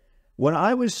 okay? When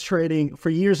I was trading for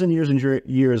years and years and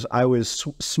years, I was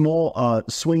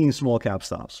swinging small cap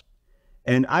stops.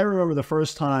 And I remember the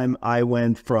first time I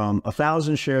went from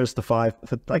 1,000 shares to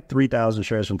 3,000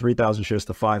 shares, from 3,000 shares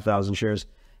to 5,000 shares.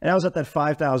 And I was at that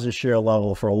 5,000 share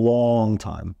level for a long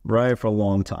time, right? For a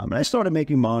long time. And I started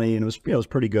making money, and it was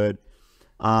pretty good.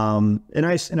 And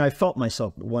I felt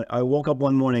myself. When I woke up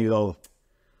one morning and go,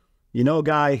 you know,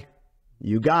 guy,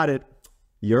 you got it.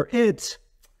 You're it.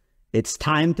 It's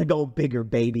time to go bigger,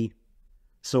 baby.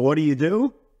 So what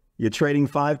do? You're trading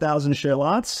 5,000 share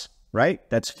lots, right?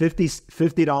 That's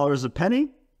 $50 a penny,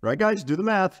 right, guys? Do the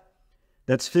math.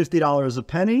 That's $50 a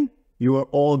penny. You are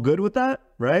all good with that,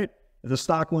 right? If the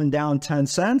stock went down 10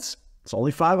 cents, it's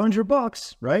only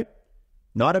 $500, right?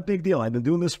 Not a big deal. I've been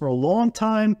doing this for a long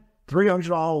time. $300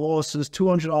 losses,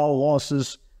 $200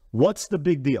 losses. What's the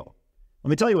big deal? Let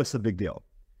me tell you what's the big deal.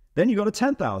 Then you go to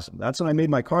 10,000. That's when I made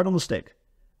my cardinal mistake.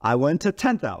 I went to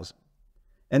 10,000.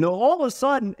 And all of a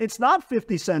sudden, it's not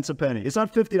 50 cents a penny. It's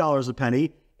not $50 a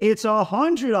penny. It's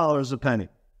 $100 a penny.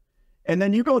 And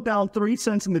then you go down 3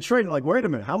 cents in the trade. You're like, wait a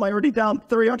minute, how am I already down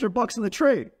 $300 in the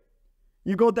trade?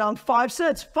 You go down 5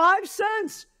 cents. 5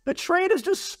 cents! The trade has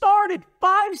just started.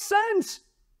 5 cents!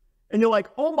 And you're like,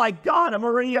 oh my God, I'm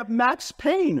already at max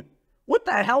pain. What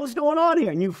the hell is going on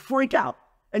here? And you freak out.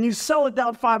 And you sell it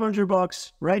down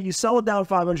 $500, right? You sell it down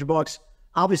 $500.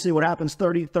 Obviously, what happens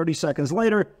 30 seconds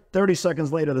later? 30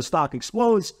 seconds later, the stock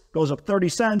explodes, goes up 30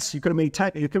 cents. You could have made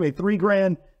 $3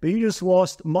 grand, but you just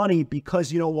lost money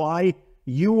because you know why?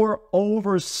 You were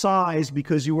oversized,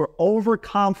 because you were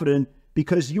overconfident,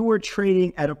 because you were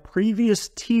trading at a previous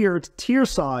tier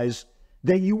size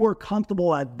that you were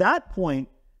comfortable at that point,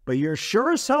 but you're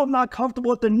sure as hell not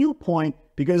comfortable at the new point,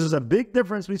 because there's a big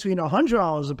difference between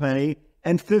 $100 a penny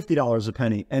and $50 a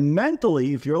penny. And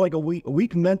mentally, if you're like a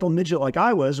weak mental midget like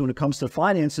I was when it comes to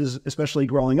finances, especially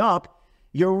growing up,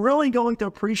 you're really going to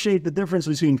appreciate the difference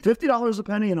between $50 a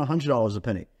penny and $100 a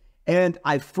penny. And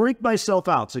I freaked myself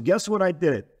out. So guess what I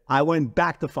did? I went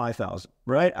back to 5,000,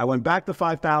 right? I went back to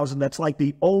 5,000. That's like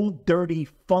the old, dirty,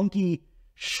 funky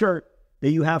shirt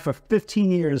that you have for 15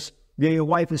 years that your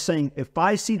wife is saying, if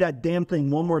I see that damn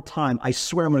thing one more time, I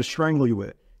swear I'm going to strangle you with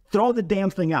it. Throw the damn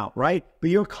thing out, right? But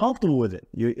you're comfortable with it.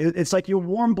 It's like your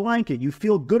warm blanket. You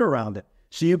feel good around it.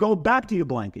 So you go back to your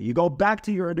blanket. You go back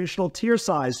to your additional tier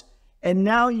size. And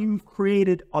now you've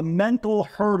created a mental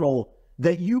hurdle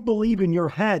that you believe in your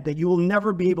head that you will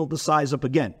never be able to size up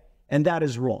again. And that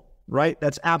is wrong, right?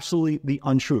 That's absolutely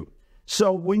untrue.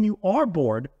 So when you are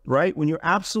bored, right? When you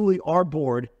absolutely are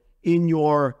bored in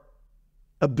your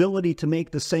ability to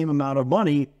make the same amount of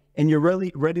money and you're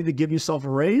really ready to give yourself a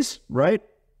raise, right?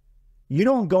 You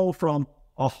don't go from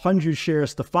 100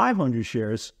 shares to 500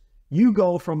 shares. You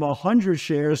go from 100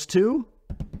 shares to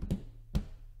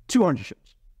 200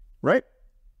 shares. right?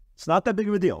 It's not that big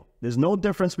of a deal. There's no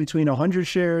difference between 100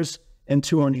 shares and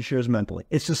 200 shares mentally.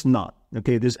 It's just not,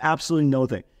 okay? There's absolutely no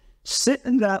thing. Sit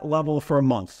in that level for a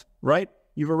month, right?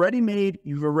 You've already made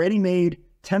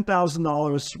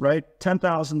 $10,000, right?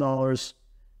 $10,000.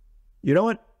 You know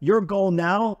what? Your goal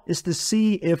now is to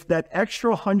see if that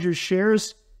extra 100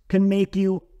 shares can make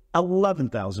you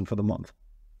 11,000 for the month,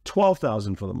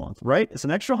 12,000 for the month, right? It's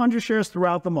an extra 100 shares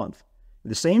throughout the month.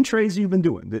 The same trades you've been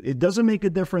doing. It doesn't make a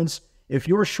difference if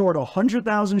you're short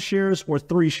 100,000 shares or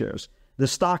 3 shares. The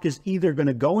stock is either going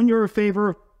to go in your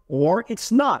favor or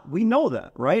it's not. We know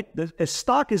that, right? The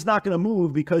stock is not going to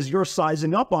move because you're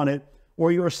sizing up on it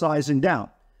or you're sizing down.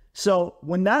 So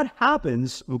when that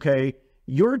happens, okay,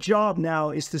 your job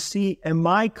now is to see, am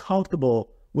I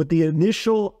comfortable with the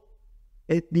initial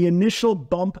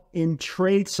bump in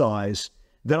trade size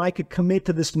that I could commit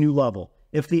to this new level?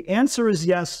 If the answer is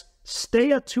yes,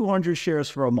 stay at 200 shares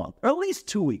for a month, or at least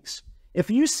 2 weeks. If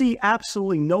you see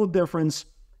absolutely no difference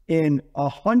in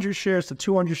 100 shares to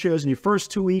 200 shares in your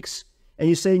first 2 weeks, and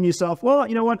you say to yourself, well,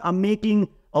 you know what, I'm making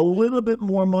a little bit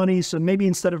more money, so maybe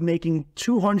instead of making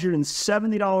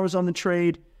 $270 on the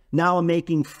trade, now I'm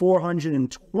making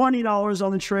 $420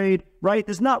 on the trade, right?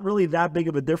 There's not really that big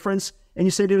of a difference. And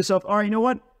you say to yourself, all right, you know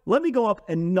what? Let me go up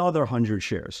another 100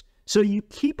 shares. So you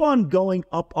keep on going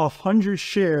up 100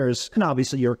 shares, and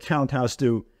obviously your account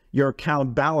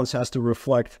balance has to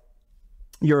reflect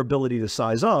your ability to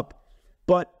size up,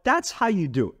 but that's how you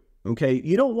do it, okay?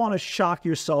 You don't want to shock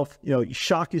yourself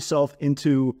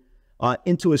into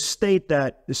a state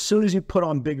that as soon as you put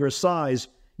on bigger size,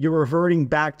 you're reverting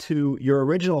back to your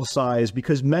original size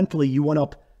because mentally you went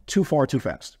up too far too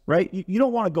fast, right? You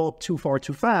don't want to go up too far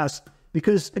too fast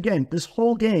because, again, this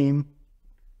whole game,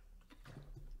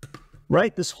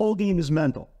 right? This whole game is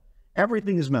mental.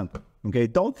 Everything is mental, okay?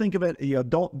 Don't think of it,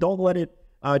 don't let it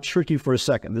trick you for a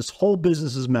second. This whole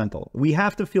business is mental. We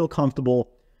have to feel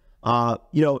comfortable,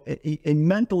 and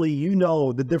mentally,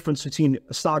 the difference between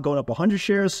a stock going up 100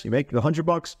 shares, you make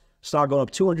 $100, stock going up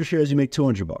 200 shares, you make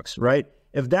 $200, right?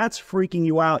 If that's freaking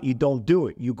you out, you don't do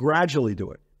it. You gradually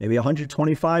do it. Maybe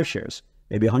 125 shares,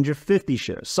 maybe 150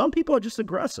 shares. Some people are just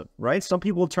aggressive, right? Some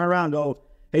people will turn around and go,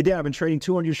 hey, Dan, I've been trading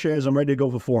 200 shares. I'm ready to go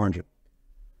for 400.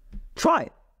 Try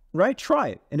it, right? Try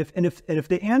it. And if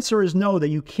the answer is no, that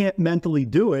you can't mentally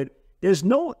do it, there's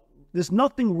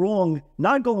nothing wrong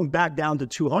not going back down to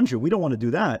 200. We don't want to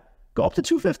do that. Go up to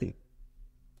 250,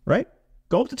 right?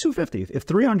 Go up to 250. If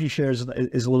 300 shares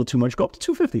is a little too much, go up to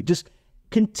 250. Just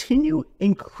continue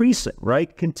increasing,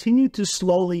 right? Continue to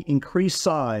slowly increase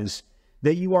size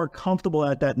that you are comfortable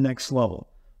at that next level.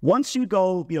 Once you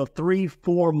go,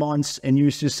 3-4 months and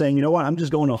you're just saying, you know what, I'm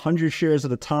just going 100 shares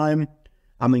at a time.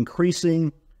 I'm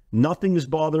increasing. Nothing is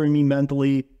bothering me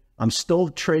mentally. I'm still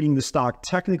trading the stock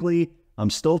technically. I'm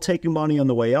still taking money on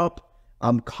the way up.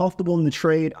 I'm comfortable in the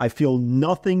trade. I feel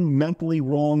nothing mentally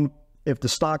wrong if the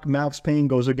stock max pain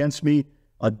goes against me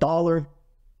 $1.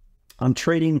 I'm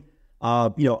trading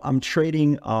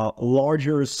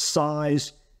larger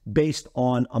size based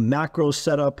on a macro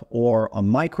setup or a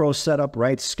micro setup,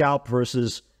 right? Scalp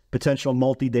versus potential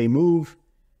multi-day move.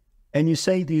 And you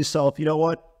say to yourself, you know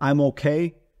what? I'm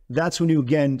okay. That's when you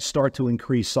again start to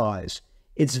increase size.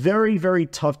 It's very, very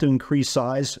tough to increase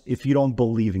size if you don't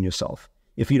believe in yourself,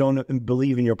 if you don't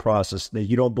believe in your process, that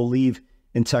you don't believe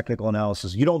in technical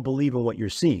analysis, you don't believe in what you're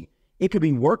seeing. It could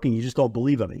be working, you just don't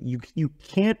believe in it. You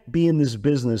can't be in this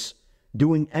business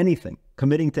doing anything,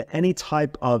 committing to any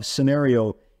type of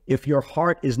scenario if your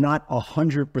heart is not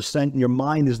 100% and your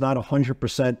mind is not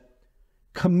 100%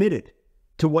 committed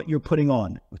to what you're putting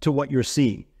on, to what you're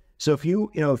seeing. So if you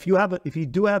do have that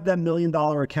 $1 million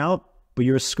account, but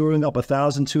you're screwing up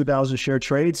 1,000, 2,000 share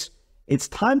trades, it's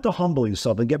time to humble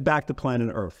yourself and get back to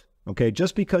planet Earth. Okay,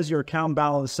 just because your account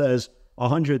balance says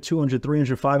 100, 200,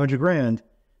 300, 500 grand,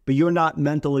 but you're not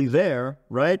mentally there,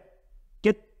 right?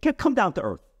 Come down to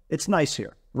earth. It's nice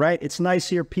here, right? It's nice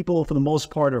here. People, for the most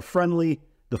part, are friendly.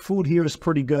 The food here is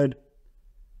pretty good.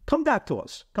 Come back to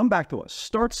us. Come back to us.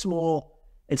 Start small.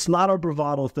 It's not a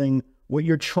bravado thing. What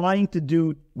you're trying to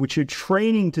do, what you're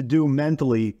training to do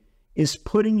mentally, is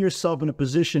putting yourself in a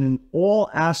position in all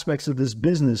aspects of this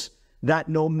business that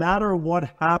no matter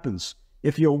what happens,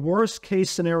 if your worst case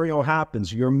scenario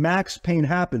happens, your max pain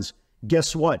happens,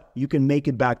 guess what? You can make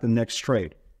it back the next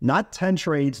trade. Not 10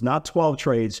 trades, not 12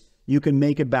 trades. You can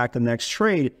make it back the next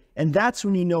trade. And that's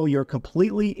when you know you're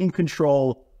completely in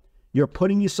control. You're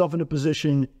putting yourself in a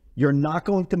position. You're not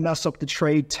going to mess up the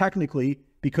trade technically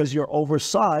because you're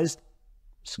oversized.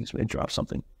 Excuse me, I dropped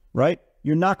something, right?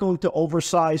 You're not going to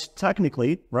oversize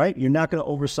technically, right? You're not going to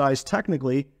oversize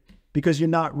technically because you're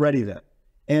not ready then.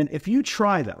 And if you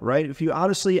try that, right? If you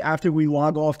honestly, after we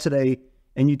log off today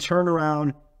and you turn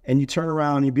around and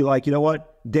you'd be like, you know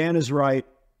what? Dan is right.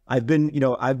 I've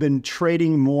been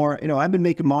trading more, I've been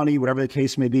making money, whatever the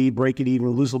case may be, break it even,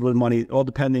 lose a little bit of money, all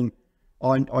depending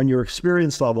on your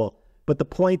experience level. But the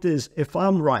point is, if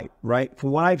I'm right, for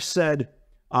what I've said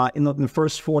in the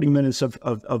first 40 minutes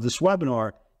of this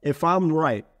webinar, if I'm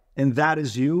right, and that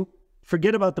is you,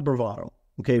 forget about the bravado,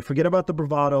 okay? Forget about the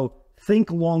bravado.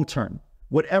 Think long-term.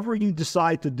 Whatever you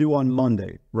decide to do on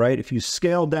Monday, right? If you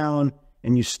scale down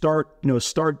and you start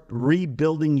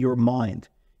rebuilding your mind,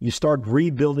 you start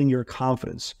rebuilding your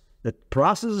confidence. The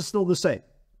process is still the same,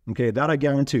 okay? That I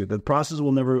guarantee you. The process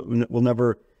will never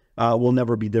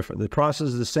be different. The process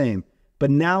is the same, but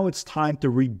now it's time to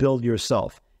rebuild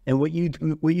yourself. And what you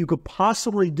could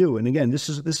possibly do, and again, this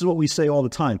is what we say all the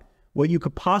time. What you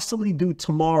could possibly do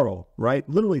tomorrow, right?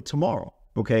 Literally tomorrow,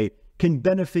 okay, can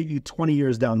benefit you 20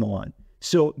 years down the line.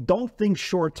 So don't think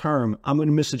short term. I'm going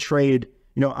to miss a trade.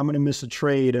 And I'm going to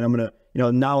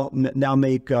now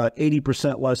make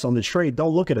 80% less on the trade. Don't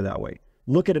look at it that way.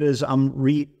 Look at it as I'm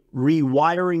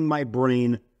rewiring my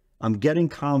brain. I'm getting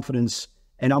confidence,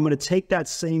 and I'm going to take that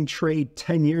same trade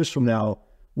 10 years from now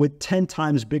with 10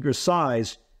 times bigger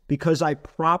size because I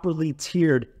properly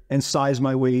tiered and sized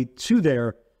my way to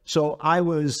there. So I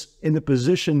was in the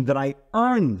position that I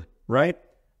earned, right?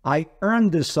 I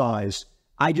earned this size.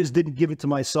 I just didn't give it to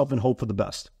myself and hope for the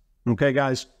best. Okay,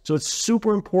 guys? So it's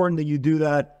super important that you do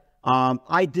that.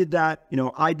 I did that,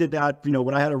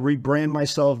 when I had to rebrand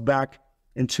myself back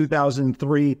in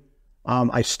 2003.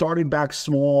 I started back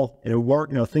small and it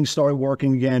worked, things started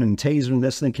working again, and Taser and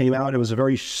this thing came out. It was a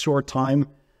very short time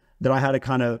that I had to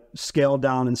kind of scale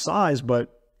down in size,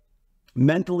 but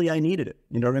mentally I needed it.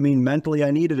 You know what I mean? Mentally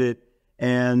I needed it.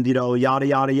 And, yada,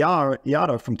 yada, yada,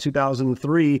 yada, from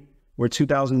 2003, we're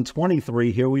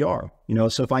 2023, here we are.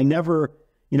 So if I never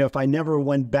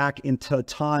went back into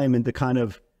time and to kind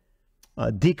of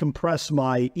decompress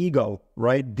my ego,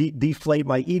 right? Deflate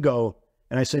my ego,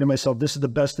 and I say to myself, this is the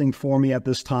best thing for me at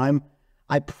this time,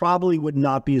 I probably would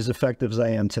not be as effective as I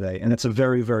am today. And it's a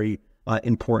very, very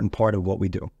important part of what we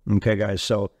do. Okay, guys?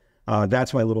 So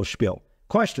that's my little spiel.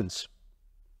 Questions,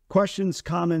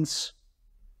 comments,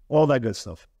 all that good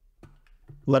stuff.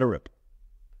 Let it rip.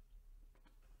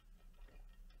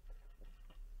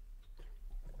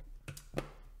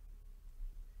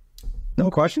 No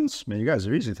questions? Man, you guys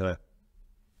are easy today.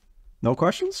 No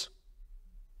questions?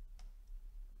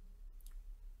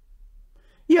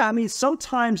 Yeah, I mean,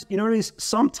 sometimes,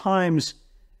 sometimes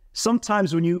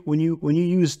when you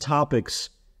use topics,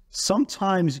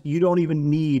 sometimes you don't even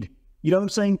need, you know what I'm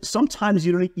saying? Sometimes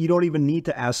you don't even need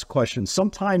to ask questions.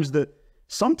 Sometimes the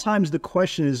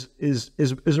question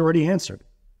is already answered.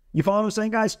 You follow what I'm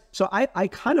saying, guys? So I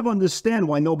kind of understand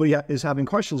why nobody is having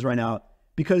questions right now,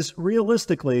 because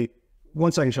realistically,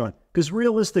 one second, Sean, because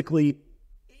realistically,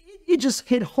 it just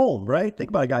hit home, right? Think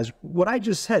about it, guys. What I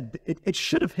just said, it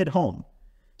should have hit home.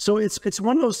 So it's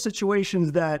one of those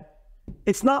situations that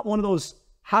it's not one of those,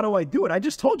 how do I do it? I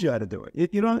just told you how to do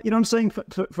it. You know what I'm saying?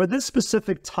 For this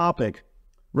specific topic,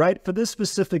 right? For this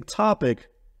specific topic,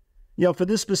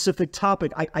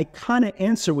 I kind of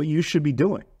answer what you should be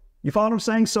doing. You follow what I'm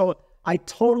saying? So I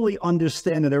totally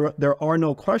understand that there are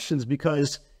no questions,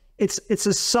 because it's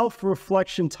a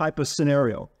self-reflection type of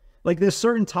scenario. Like, there's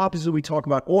certain topics that we talk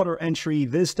about, order entry,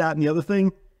 this, that, and the other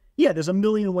thing. Yeah, there's a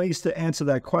million ways to answer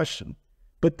that question.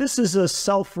 But this is a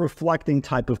self-reflecting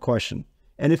type of question.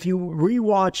 And if you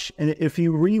rewatch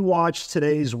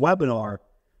today's webinar,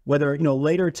 whether,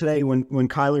 later today when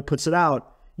Kyler puts it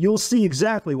out, you'll see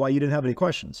exactly why you didn't have any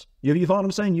questions. You follow what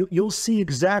I'm saying? You'll see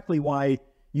exactly why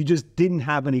you just didn't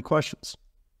have any questions.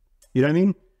 You know what I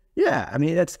mean? Yeah, I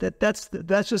mean, that's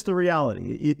just the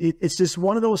reality. It's just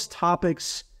one of those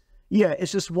topics. Yeah,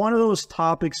 it's just one of those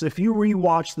topics. If you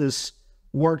rewatch this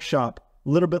workshop a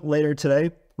little bit later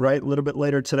today, right? A little bit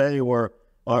later today, or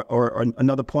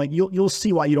another point, you'll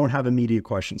see why you don't have immediate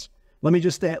questions. Let me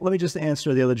just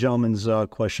answer the other gentleman's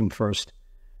question first.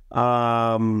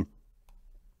 Let me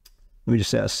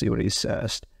just see what he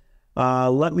says.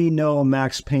 Let me know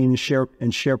max pain share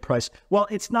price. Well,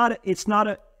 keep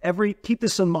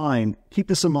this in mind.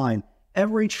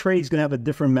 Every trade is going to have a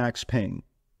different max pain,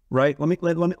 right? Let me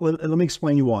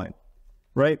explain you why,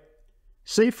 right?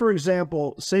 Say for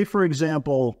example,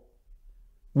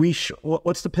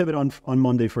 what's the pivot on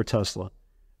Monday for Tesla?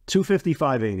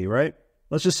 255.80, right?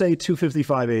 Let's just say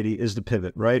 255.80 is the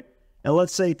pivot, right? And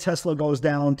let's say Tesla goes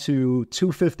down to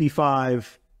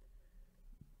 255,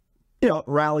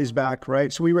 rallies back,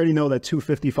 right? So we already know that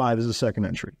 255 is the second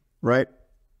entry, right?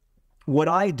 What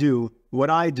I do,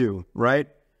 right?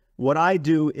 what I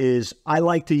do is I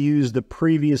like to use the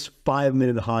previous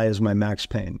 5-minute high as my max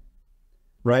pain,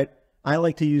 right? I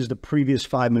like to use the previous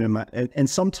 5-minute, and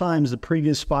sometimes the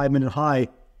previous 5-minute high,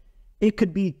 it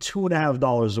could be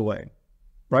 $2.50 away,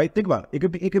 right? Think about it.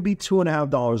 It could be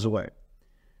 $2.50 away.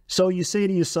 So you say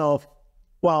to yourself,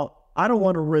 well, I don't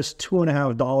want to risk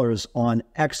 $2.50 on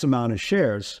X amount of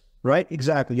shares, right?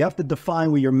 Exactly. You have to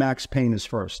define what your max pain is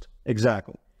first.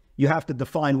 Exactly. You have to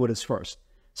define what is first.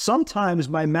 Sometimes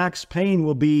my max pain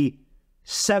will be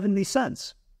 70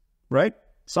 cents, right?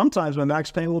 Sometimes my max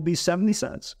pain will be 70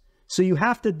 cents. So you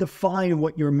have to define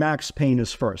what your max pain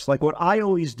is first. Like what I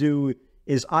always do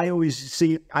is I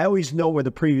always know where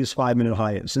the previous 5-minute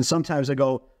high is. And sometimes I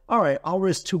go, all right, I'll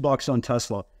risk $2 on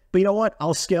Tesla. But you know what?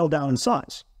 I'll scale down in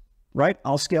size, right?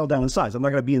 I'll scale down in size. I'm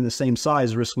not going to be in the same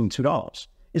size risking $2.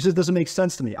 It just doesn't make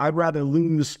sense to me. I'd rather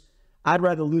lose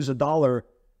 $1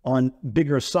 on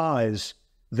bigger size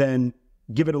than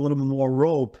give it a little bit more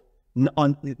rope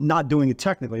on not doing it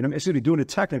technically. Doing it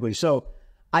technically. So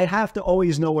I have to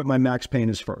always know what my max pain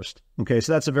is first. Okay,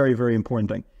 so that's a very, very important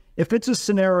thing. If it's a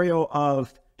scenario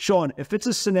of, Sean, if it's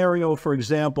a scenario, for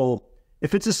example,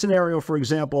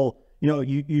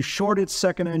 you shorted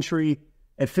second entry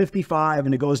at 55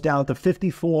 and it goes down to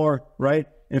 54, right?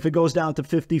 And if it goes down to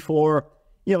 54,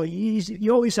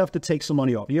 you always have to take some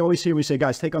money off. You always hear me say,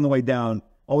 guys, take on the way down,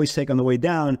 always take on the way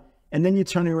down. And then you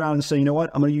turn around and say, you know what?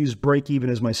 I'm going to use break even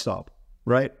as my stop,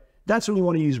 right? That's when you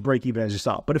want to use break even as your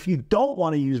stop. But if you don't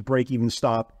want to use break even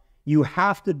stop, you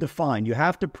have to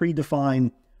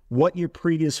predefine what your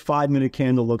previous 5-minute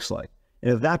candle looks like.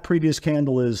 And if that previous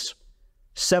candle is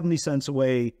 70 cents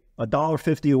away,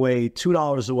 $1.50 away,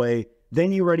 $2 away,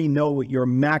 then you already know what your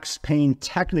max pain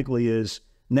technically is.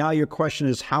 Now your question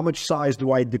is, how much size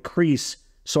do I decrease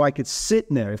so I could sit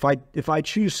in there? If I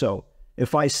choose so,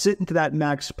 if I sit into that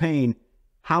max pain,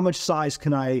 how much size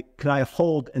can I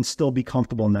hold and still be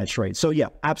comfortable in that trade? So yeah,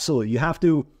 absolutely. You have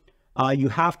to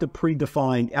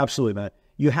predefine. Absolutely, Matt.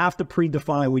 You have to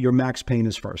predefine what your max pain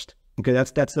is first. Okay,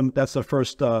 that's the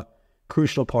first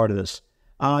crucial part of this.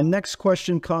 Next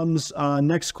question comes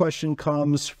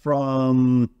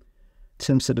from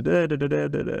Tim.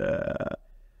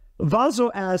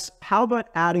 Vaso asks, how about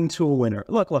adding to a winner?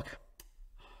 Look.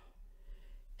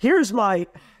 Here's my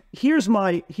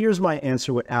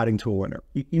answer with adding to a winner.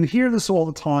 You hear this all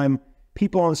the time.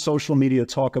 People on social media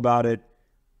talk about it.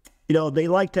 They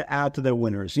like to add to their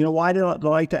winners. Why do they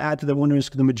like to add to their winners?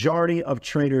 Because the majority of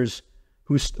traders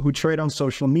who trade on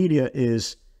social media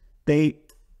is they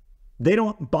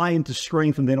don't buy into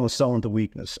strength and they don't sell into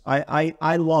weakness.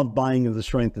 I love buying into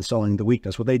strength and selling into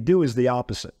weakness. What they do is the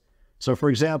opposite. So for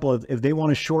example, if they want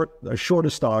to short a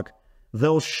stock,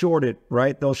 they'll short it,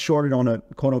 right? They'll short it on a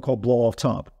quote unquote blow off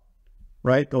top,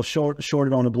 right? They'll short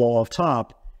it on a blow off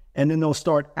top, and then they'll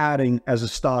start adding as a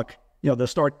stock, they'll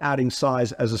start adding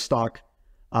size as a stock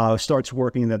starts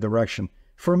working in that direction.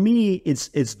 For me, it's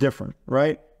different,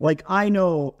 right? Like I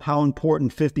know how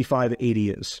important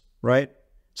 55.80 is, right?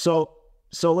 So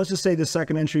let's just say the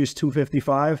second entry is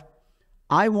 255.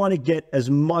 I want to get as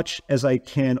much as I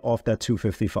can off that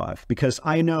 255 because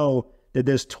I know that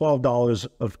there's $12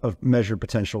 of measured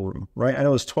potential room, right? I know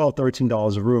there's $12,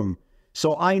 $13 of room.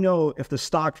 So I know if the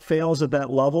stock fails at that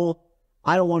level,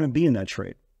 I don't want to be in that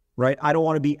trade, right? I don't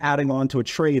want to be adding on to a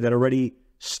trade that already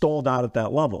stalled out at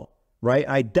that level, right?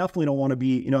 I definitely don't want to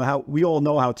be, how we all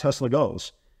know how Tesla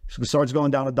goes. So it starts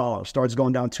going down $1, starts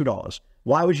going down $2.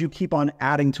 Why would you keep on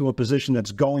adding to a position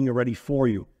that's going already for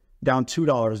you? Down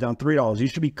 $2, down $3. You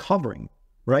should be covering,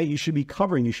 right? You should be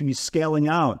covering. You should be scaling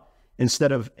out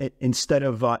instead of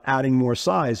adding more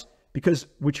size, because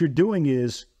what you're doing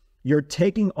is you're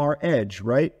taking our edge,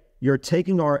 right? You're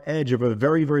taking our edge of a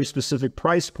very, very specific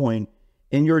price point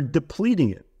and you're depleting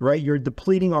it, right? You're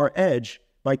depleting our edge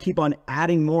by keep on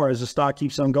adding more as the stock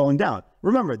keeps on going down.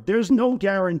 Remember, there's no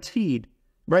guaranteed,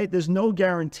 right? There's no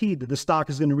guarantee that the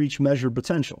stock is going to reach measured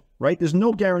potential, right? There's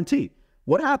no guarantee.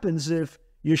 What happens if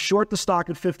you short the stock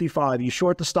at 55, you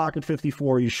short the stock at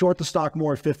 54, you short the stock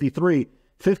more at 53,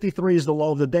 53 is the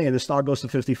low of the day and the stock goes to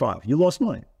 55. You lost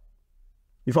money.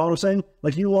 You follow what I'm saying?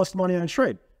 Like you lost money on a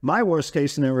trade. My worst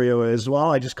case scenario is,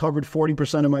 well, I just covered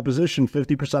 40% of my position,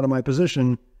 50% of my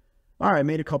position. All right, I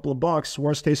made a couple of bucks.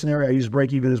 Worst case scenario, I use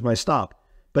break even as my stop.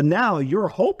 But now you're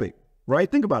hoping, right?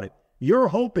 Think about it. You're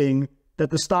hoping that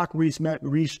the stock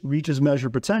reaches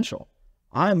measured potential.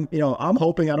 I'm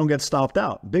hoping I don't get stopped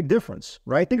out. Big difference,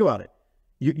 right? Think about it.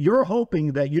 You're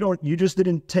hoping that you just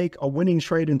didn't take a winning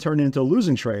trade and turn it into a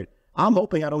losing trade. I'm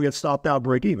hoping I don't get stopped out,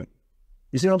 break even.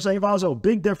 You see what I'm saying, Vaso?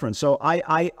 Big difference. So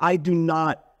I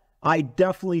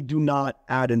definitely do not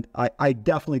add.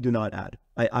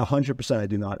 I 100% I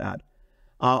do not add.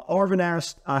 Arvin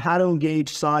asked, how to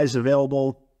engage size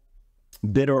available,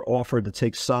 bid or offer to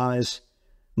take size,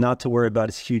 not to worry about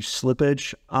its huge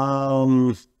slippage.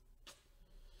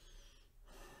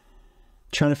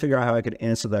 Trying to figure out how I could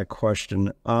answer that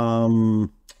question. That's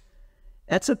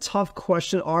a tough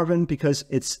question, Arvin, because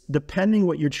it's depending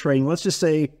what you're trading. Let's just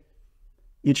say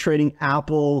you're trading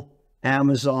Apple,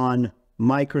 Amazon,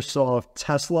 Microsoft,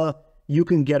 Tesla. You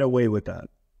can get away with that.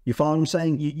 You follow what I'm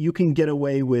saying? You can get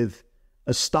away with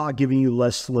a stock giving you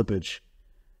less slippage,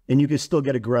 and you can still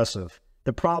get aggressive.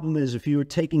 The problem is if you're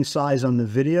taking size on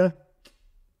NVIDIA,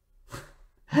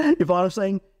 you follow what I'm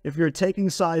saying? If you're taking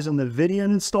size on NVIDIA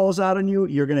and it stalls out on you,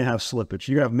 you're going to have slippage.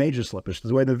 You're going to have major slippage. Because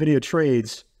the way NVIDIA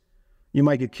trades, you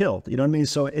might get killed. You know what I mean?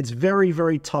 So it's very,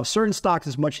 very tough. Certain stocks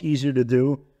is much easier to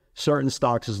do. Certain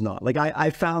stocks is not. Like I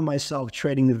found myself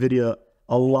trading NVIDIA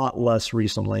a lot less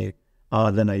recently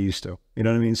than I used to. You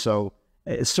know what I mean? So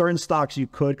certain stocks you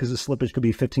could, because the slippage could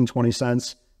be 15, 20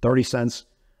 cents, 30 cents.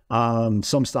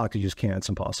 Some stocks you just can't. It's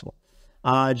impossible.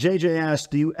 JJ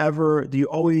asked, do you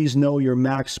always know your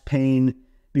max pain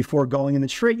before going in the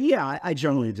trade? Yeah, I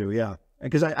generally do. Yeah.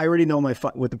 Because I already know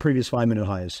what the previous 5-minute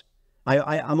highs.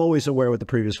 I'm always aware what the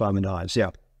previous 5-minute highs.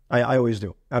 Yeah, I always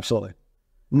do. Absolutely.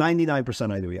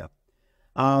 99% I do. Yeah.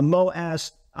 Mo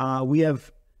asked, we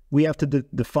have to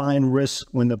define risk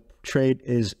when the trade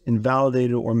is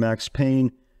invalidated or max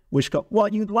pain. Well,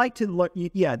 you'd like to look.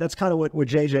 Yeah, that's kind of what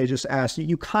JJ just asked.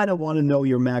 You kind of want to know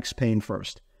your max pain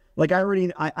first. Like I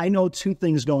know two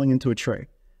things going into a trade.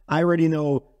 I already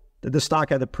know that the stock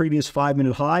had the previous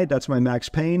 5-minute high. That's my max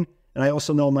pain. And I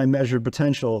also know my measured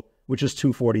potential, which is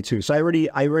 242. So I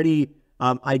already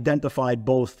identified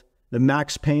both the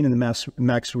max pain and the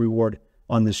max reward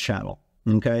on this channel.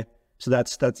 Okay. So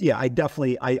that's yeah, I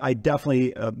definitely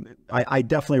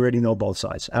already know both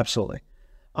sides. Absolutely.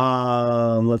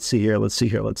 Let's see here.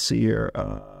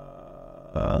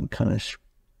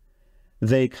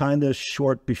 They kind of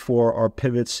short before our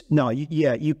pivots. No,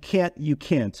 you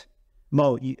can't.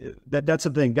 Mo, that's the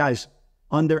thing, guys.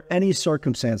 Under any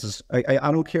circumstances,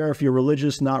 I don't care if you're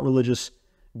religious, not religious.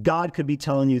 God could be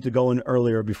telling you to go in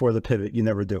earlier before the pivot. You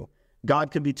never do.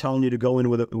 God could be telling you to go in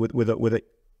with a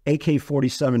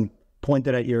AK-47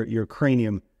 pointed at your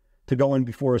cranium to go in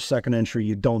before a second entry.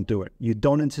 You don't do it. You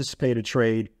don't anticipate a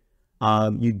trade.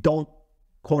 You don't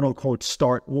quote unquote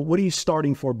start. Well, what are you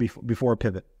starting for before a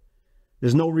pivot?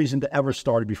 There's no reason to ever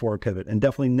start before a pivot, and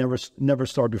definitely never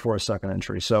start before a second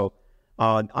entry. So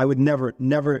I would never,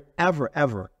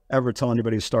 ever tell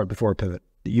anybody to start before a pivot.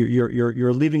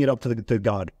 You're leaving it up to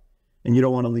God, and you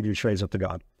don't want to leave your trades up to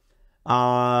God.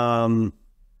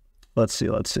 Let's see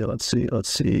here.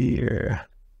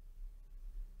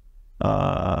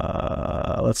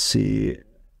 Let's see.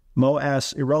 Mo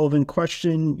asks, irrelevant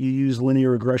question. You use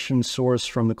linear regression source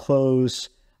from the close.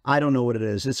 I don't know what it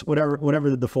is. It's whatever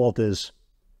the default is.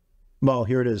 Mo,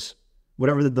 here it is.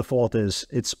 Whatever the default is,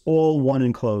 it's all one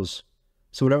in close.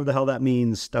 So whatever the hell that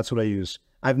means, that's what I use.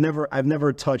 I've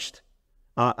never touched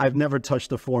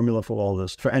the formula for all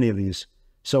this, for any of these.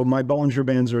 So my Bollinger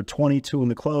Bands are 22 in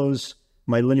the close.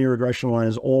 My linear regression line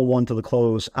is all 1 to the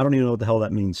close. I don't even know what the hell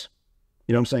that means.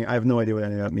 You know what I'm saying? I have no idea what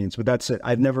any of that means, but that's it.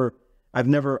 I've never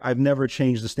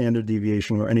changed the standard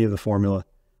deviation or any of the formula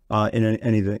in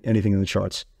anything in the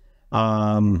charts.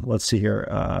 Let's see here.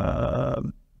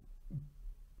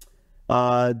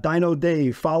 Dino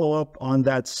Dave, follow up on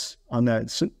that.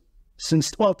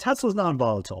 Since Tesla's not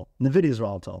volatile, NVIDIA's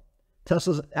volatile.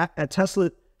 Tesla's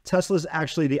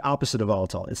actually the opposite of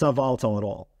volatile. It's not volatile at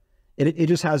all. It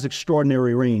just has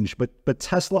extraordinary range. But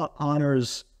Tesla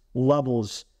honors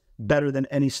levels better than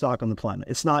any stock on the planet.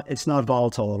 It's not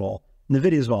volatile at all.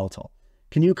 NVIDIA is volatile.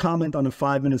 Can you comment on a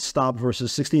 5-minute stop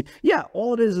versus 16? Yeah,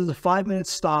 all it is a 5-minute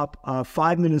stop.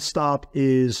 5-minute stop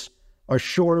is a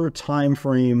shorter time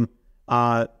frame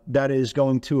that is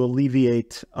going to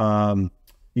alleviate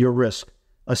your risk.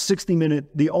 A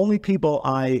 60-minute, the only people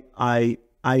I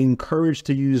encourage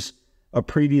to use a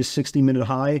previous 60-minute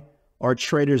high are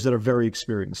traders that are very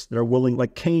experienced, that are willing,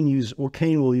 like Kane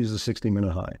will use a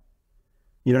 60-minute high.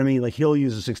 You know what I mean? Like he'll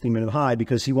use a 60-minute high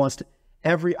because he wants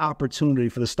every opportunity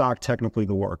for the stock technically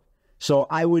to work. So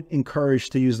I would encourage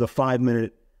to use the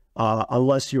 5-minute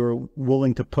unless you're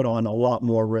willing to put on a lot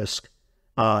more risk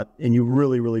and you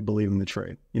really, really believe in the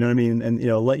trade. You know what I mean? And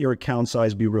let your account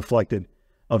size be reflected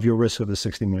of your risk of the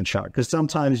 60-minute chart. Because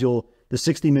sometimes the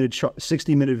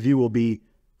 60-minute view will be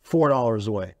 $4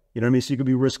 away. You know what I mean? So you could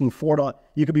be risking $4.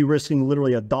 You could be risking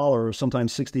literally $1 or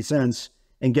sometimes 60 cents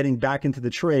and getting back into the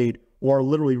trade, or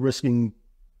literally risking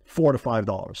 $4 to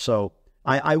 $5. So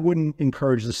I wouldn't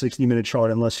encourage the 60-minute chart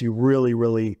unless you really,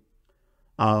 really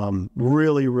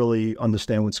Really, really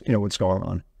understand what's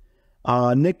going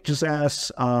on. Nick just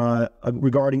asks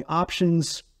regarding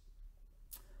options.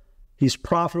 He's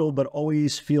profitable, but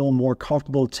always feel more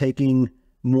comfortable taking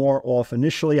more off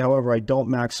initially. However, I don't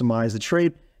maximize the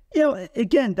trade.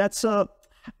 Again, that's a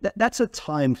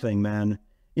time thing, man.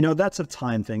 That's a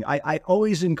time thing. I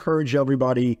always encourage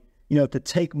everybody, to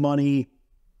take money,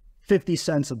 50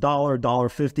 cents, $1,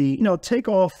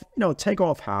 $1.50, take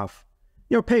off half,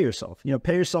 pay yourself,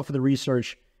 pay yourself for the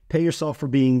research, pay yourself for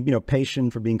being,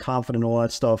 patient, for being confident, all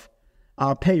that stuff.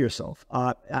 Pay yourself.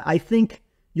 I think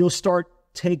you'll start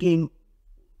taking,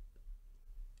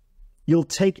 you'll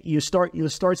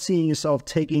start seeing yourself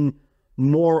taking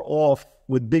more off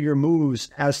with bigger moves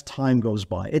as time goes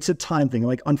by. It's a time thing.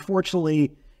 Like,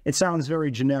 unfortunately, it sounds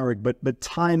very generic, but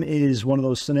time is one of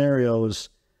those scenarios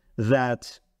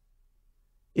that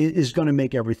is going to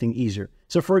make everything easier.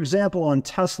 So, for example, on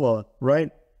Tesla, right?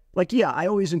 Like, yeah, I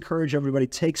always encourage everybody,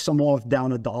 take some off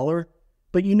down $1,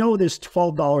 but there's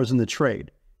 $12 in the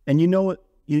trade. And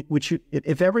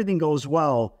if everything goes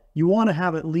well, you want to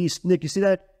have at least, Nick, you see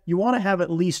that? You want to have at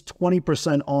least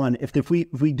 20% on if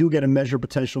we do get a measure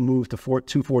potential move to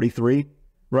 243,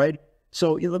 right?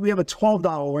 So we have a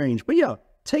 $12 range, but yeah,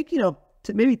 take,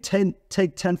 maybe take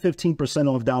 10-15%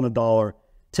 off down $1,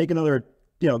 take another,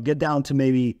 get down to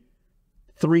maybe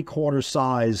 3/4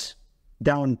 size,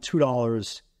 down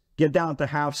 $2, get down to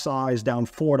half size, down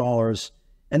 $4,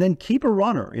 and then keep a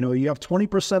runner. You have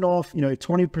 20% off,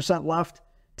 20% left,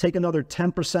 take another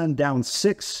 10% down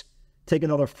 6, take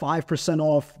another 5%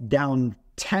 off, down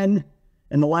 10,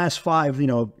 and the last 5,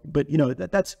 but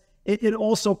it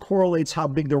also correlates how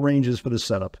big the range is for the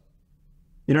setup.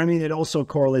 You know what I mean? It also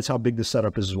correlates how big the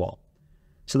setup is as well.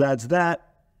 So that's that.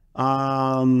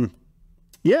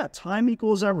 Yeah, time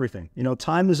equals everything.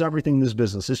 Time is everything in this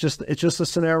business. It's just a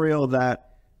scenario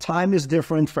that time is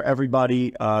different for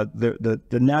everybody.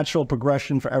 The natural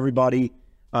progression for everybody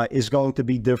is going to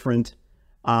be different.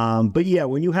 But yeah,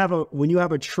 when you have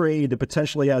a trade that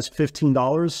potentially has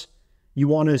 $15, you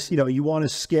want to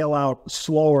scale out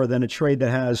slower than a trade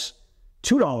that has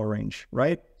 $2 range,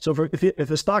 right? So if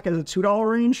the stock has a $2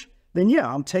 range, then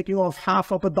yeah, I'm taking off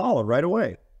half up $1 right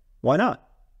away. Why not?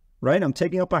 Right? I'm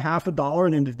taking up a half $1,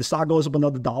 and then if the stock goes up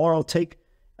another $1,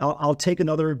 I'll take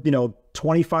another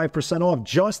 25% off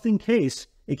just in case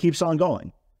it keeps on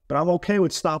going. But I'm okay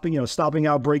with stopping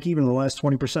out break even in the last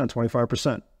 20%,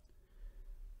 25%.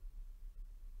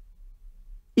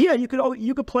 Yeah, you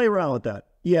could play around with that.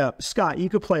 Yeah, Scott, you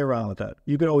could play around with that.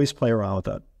 You could always play around with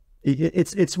that.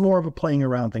 It's more of a playing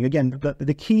around thing. Again,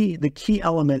 the key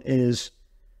element is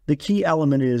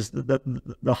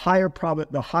the higher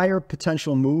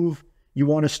potential move. You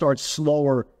want to start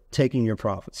slower taking your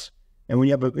profits. And when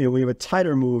you have a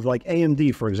tighter move, like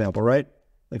AMD, for example, right?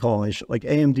 Like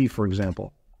AMD, for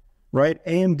example, right?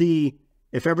 AMD,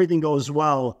 if everything goes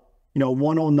well,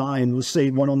 109, let's say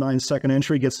 109 second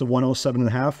entry gets to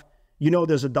 107.5,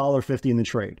 there's $1.50 in the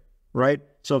trade, right?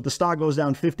 So if the stock goes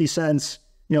down 50 cents,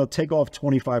 take off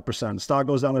 25%. Stock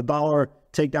goes down $1,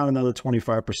 take down another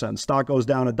 25%. Stock goes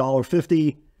down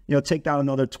 $1.50, take down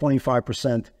another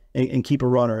 25% and keep a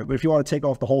runner. But if you want to take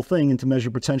off the whole thing into measure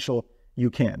potential, you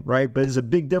can, right? But there's a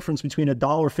big difference between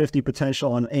 $1.50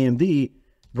 potential on AMD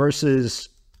versus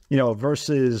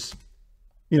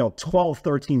 12,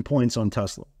 13 points on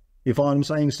Tesla. You follow what I'm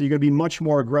saying? So you're going to be much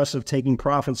more aggressive taking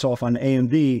profits off on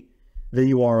AMD than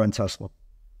you are on Tesla.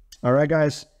 All right,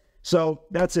 guys. So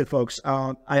that's it, folks.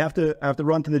 I have to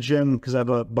run to the gym because I have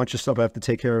a bunch of stuff I have to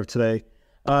take care of today.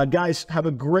 Guys, have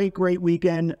a great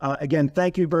weekend. Again,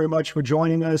 thank you very much for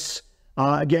joining us.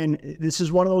 Again, this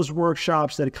is one of those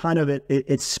workshops that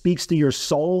it speaks to your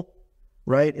soul,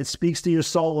 right? It speaks to your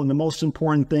soul, and the most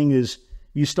important thing is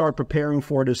you start preparing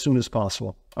for it as soon as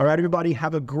possible. All right, everybody,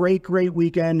 have a great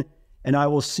weekend, and I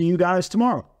will see you guys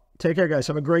tomorrow. Take care, guys.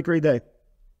 Have a great day.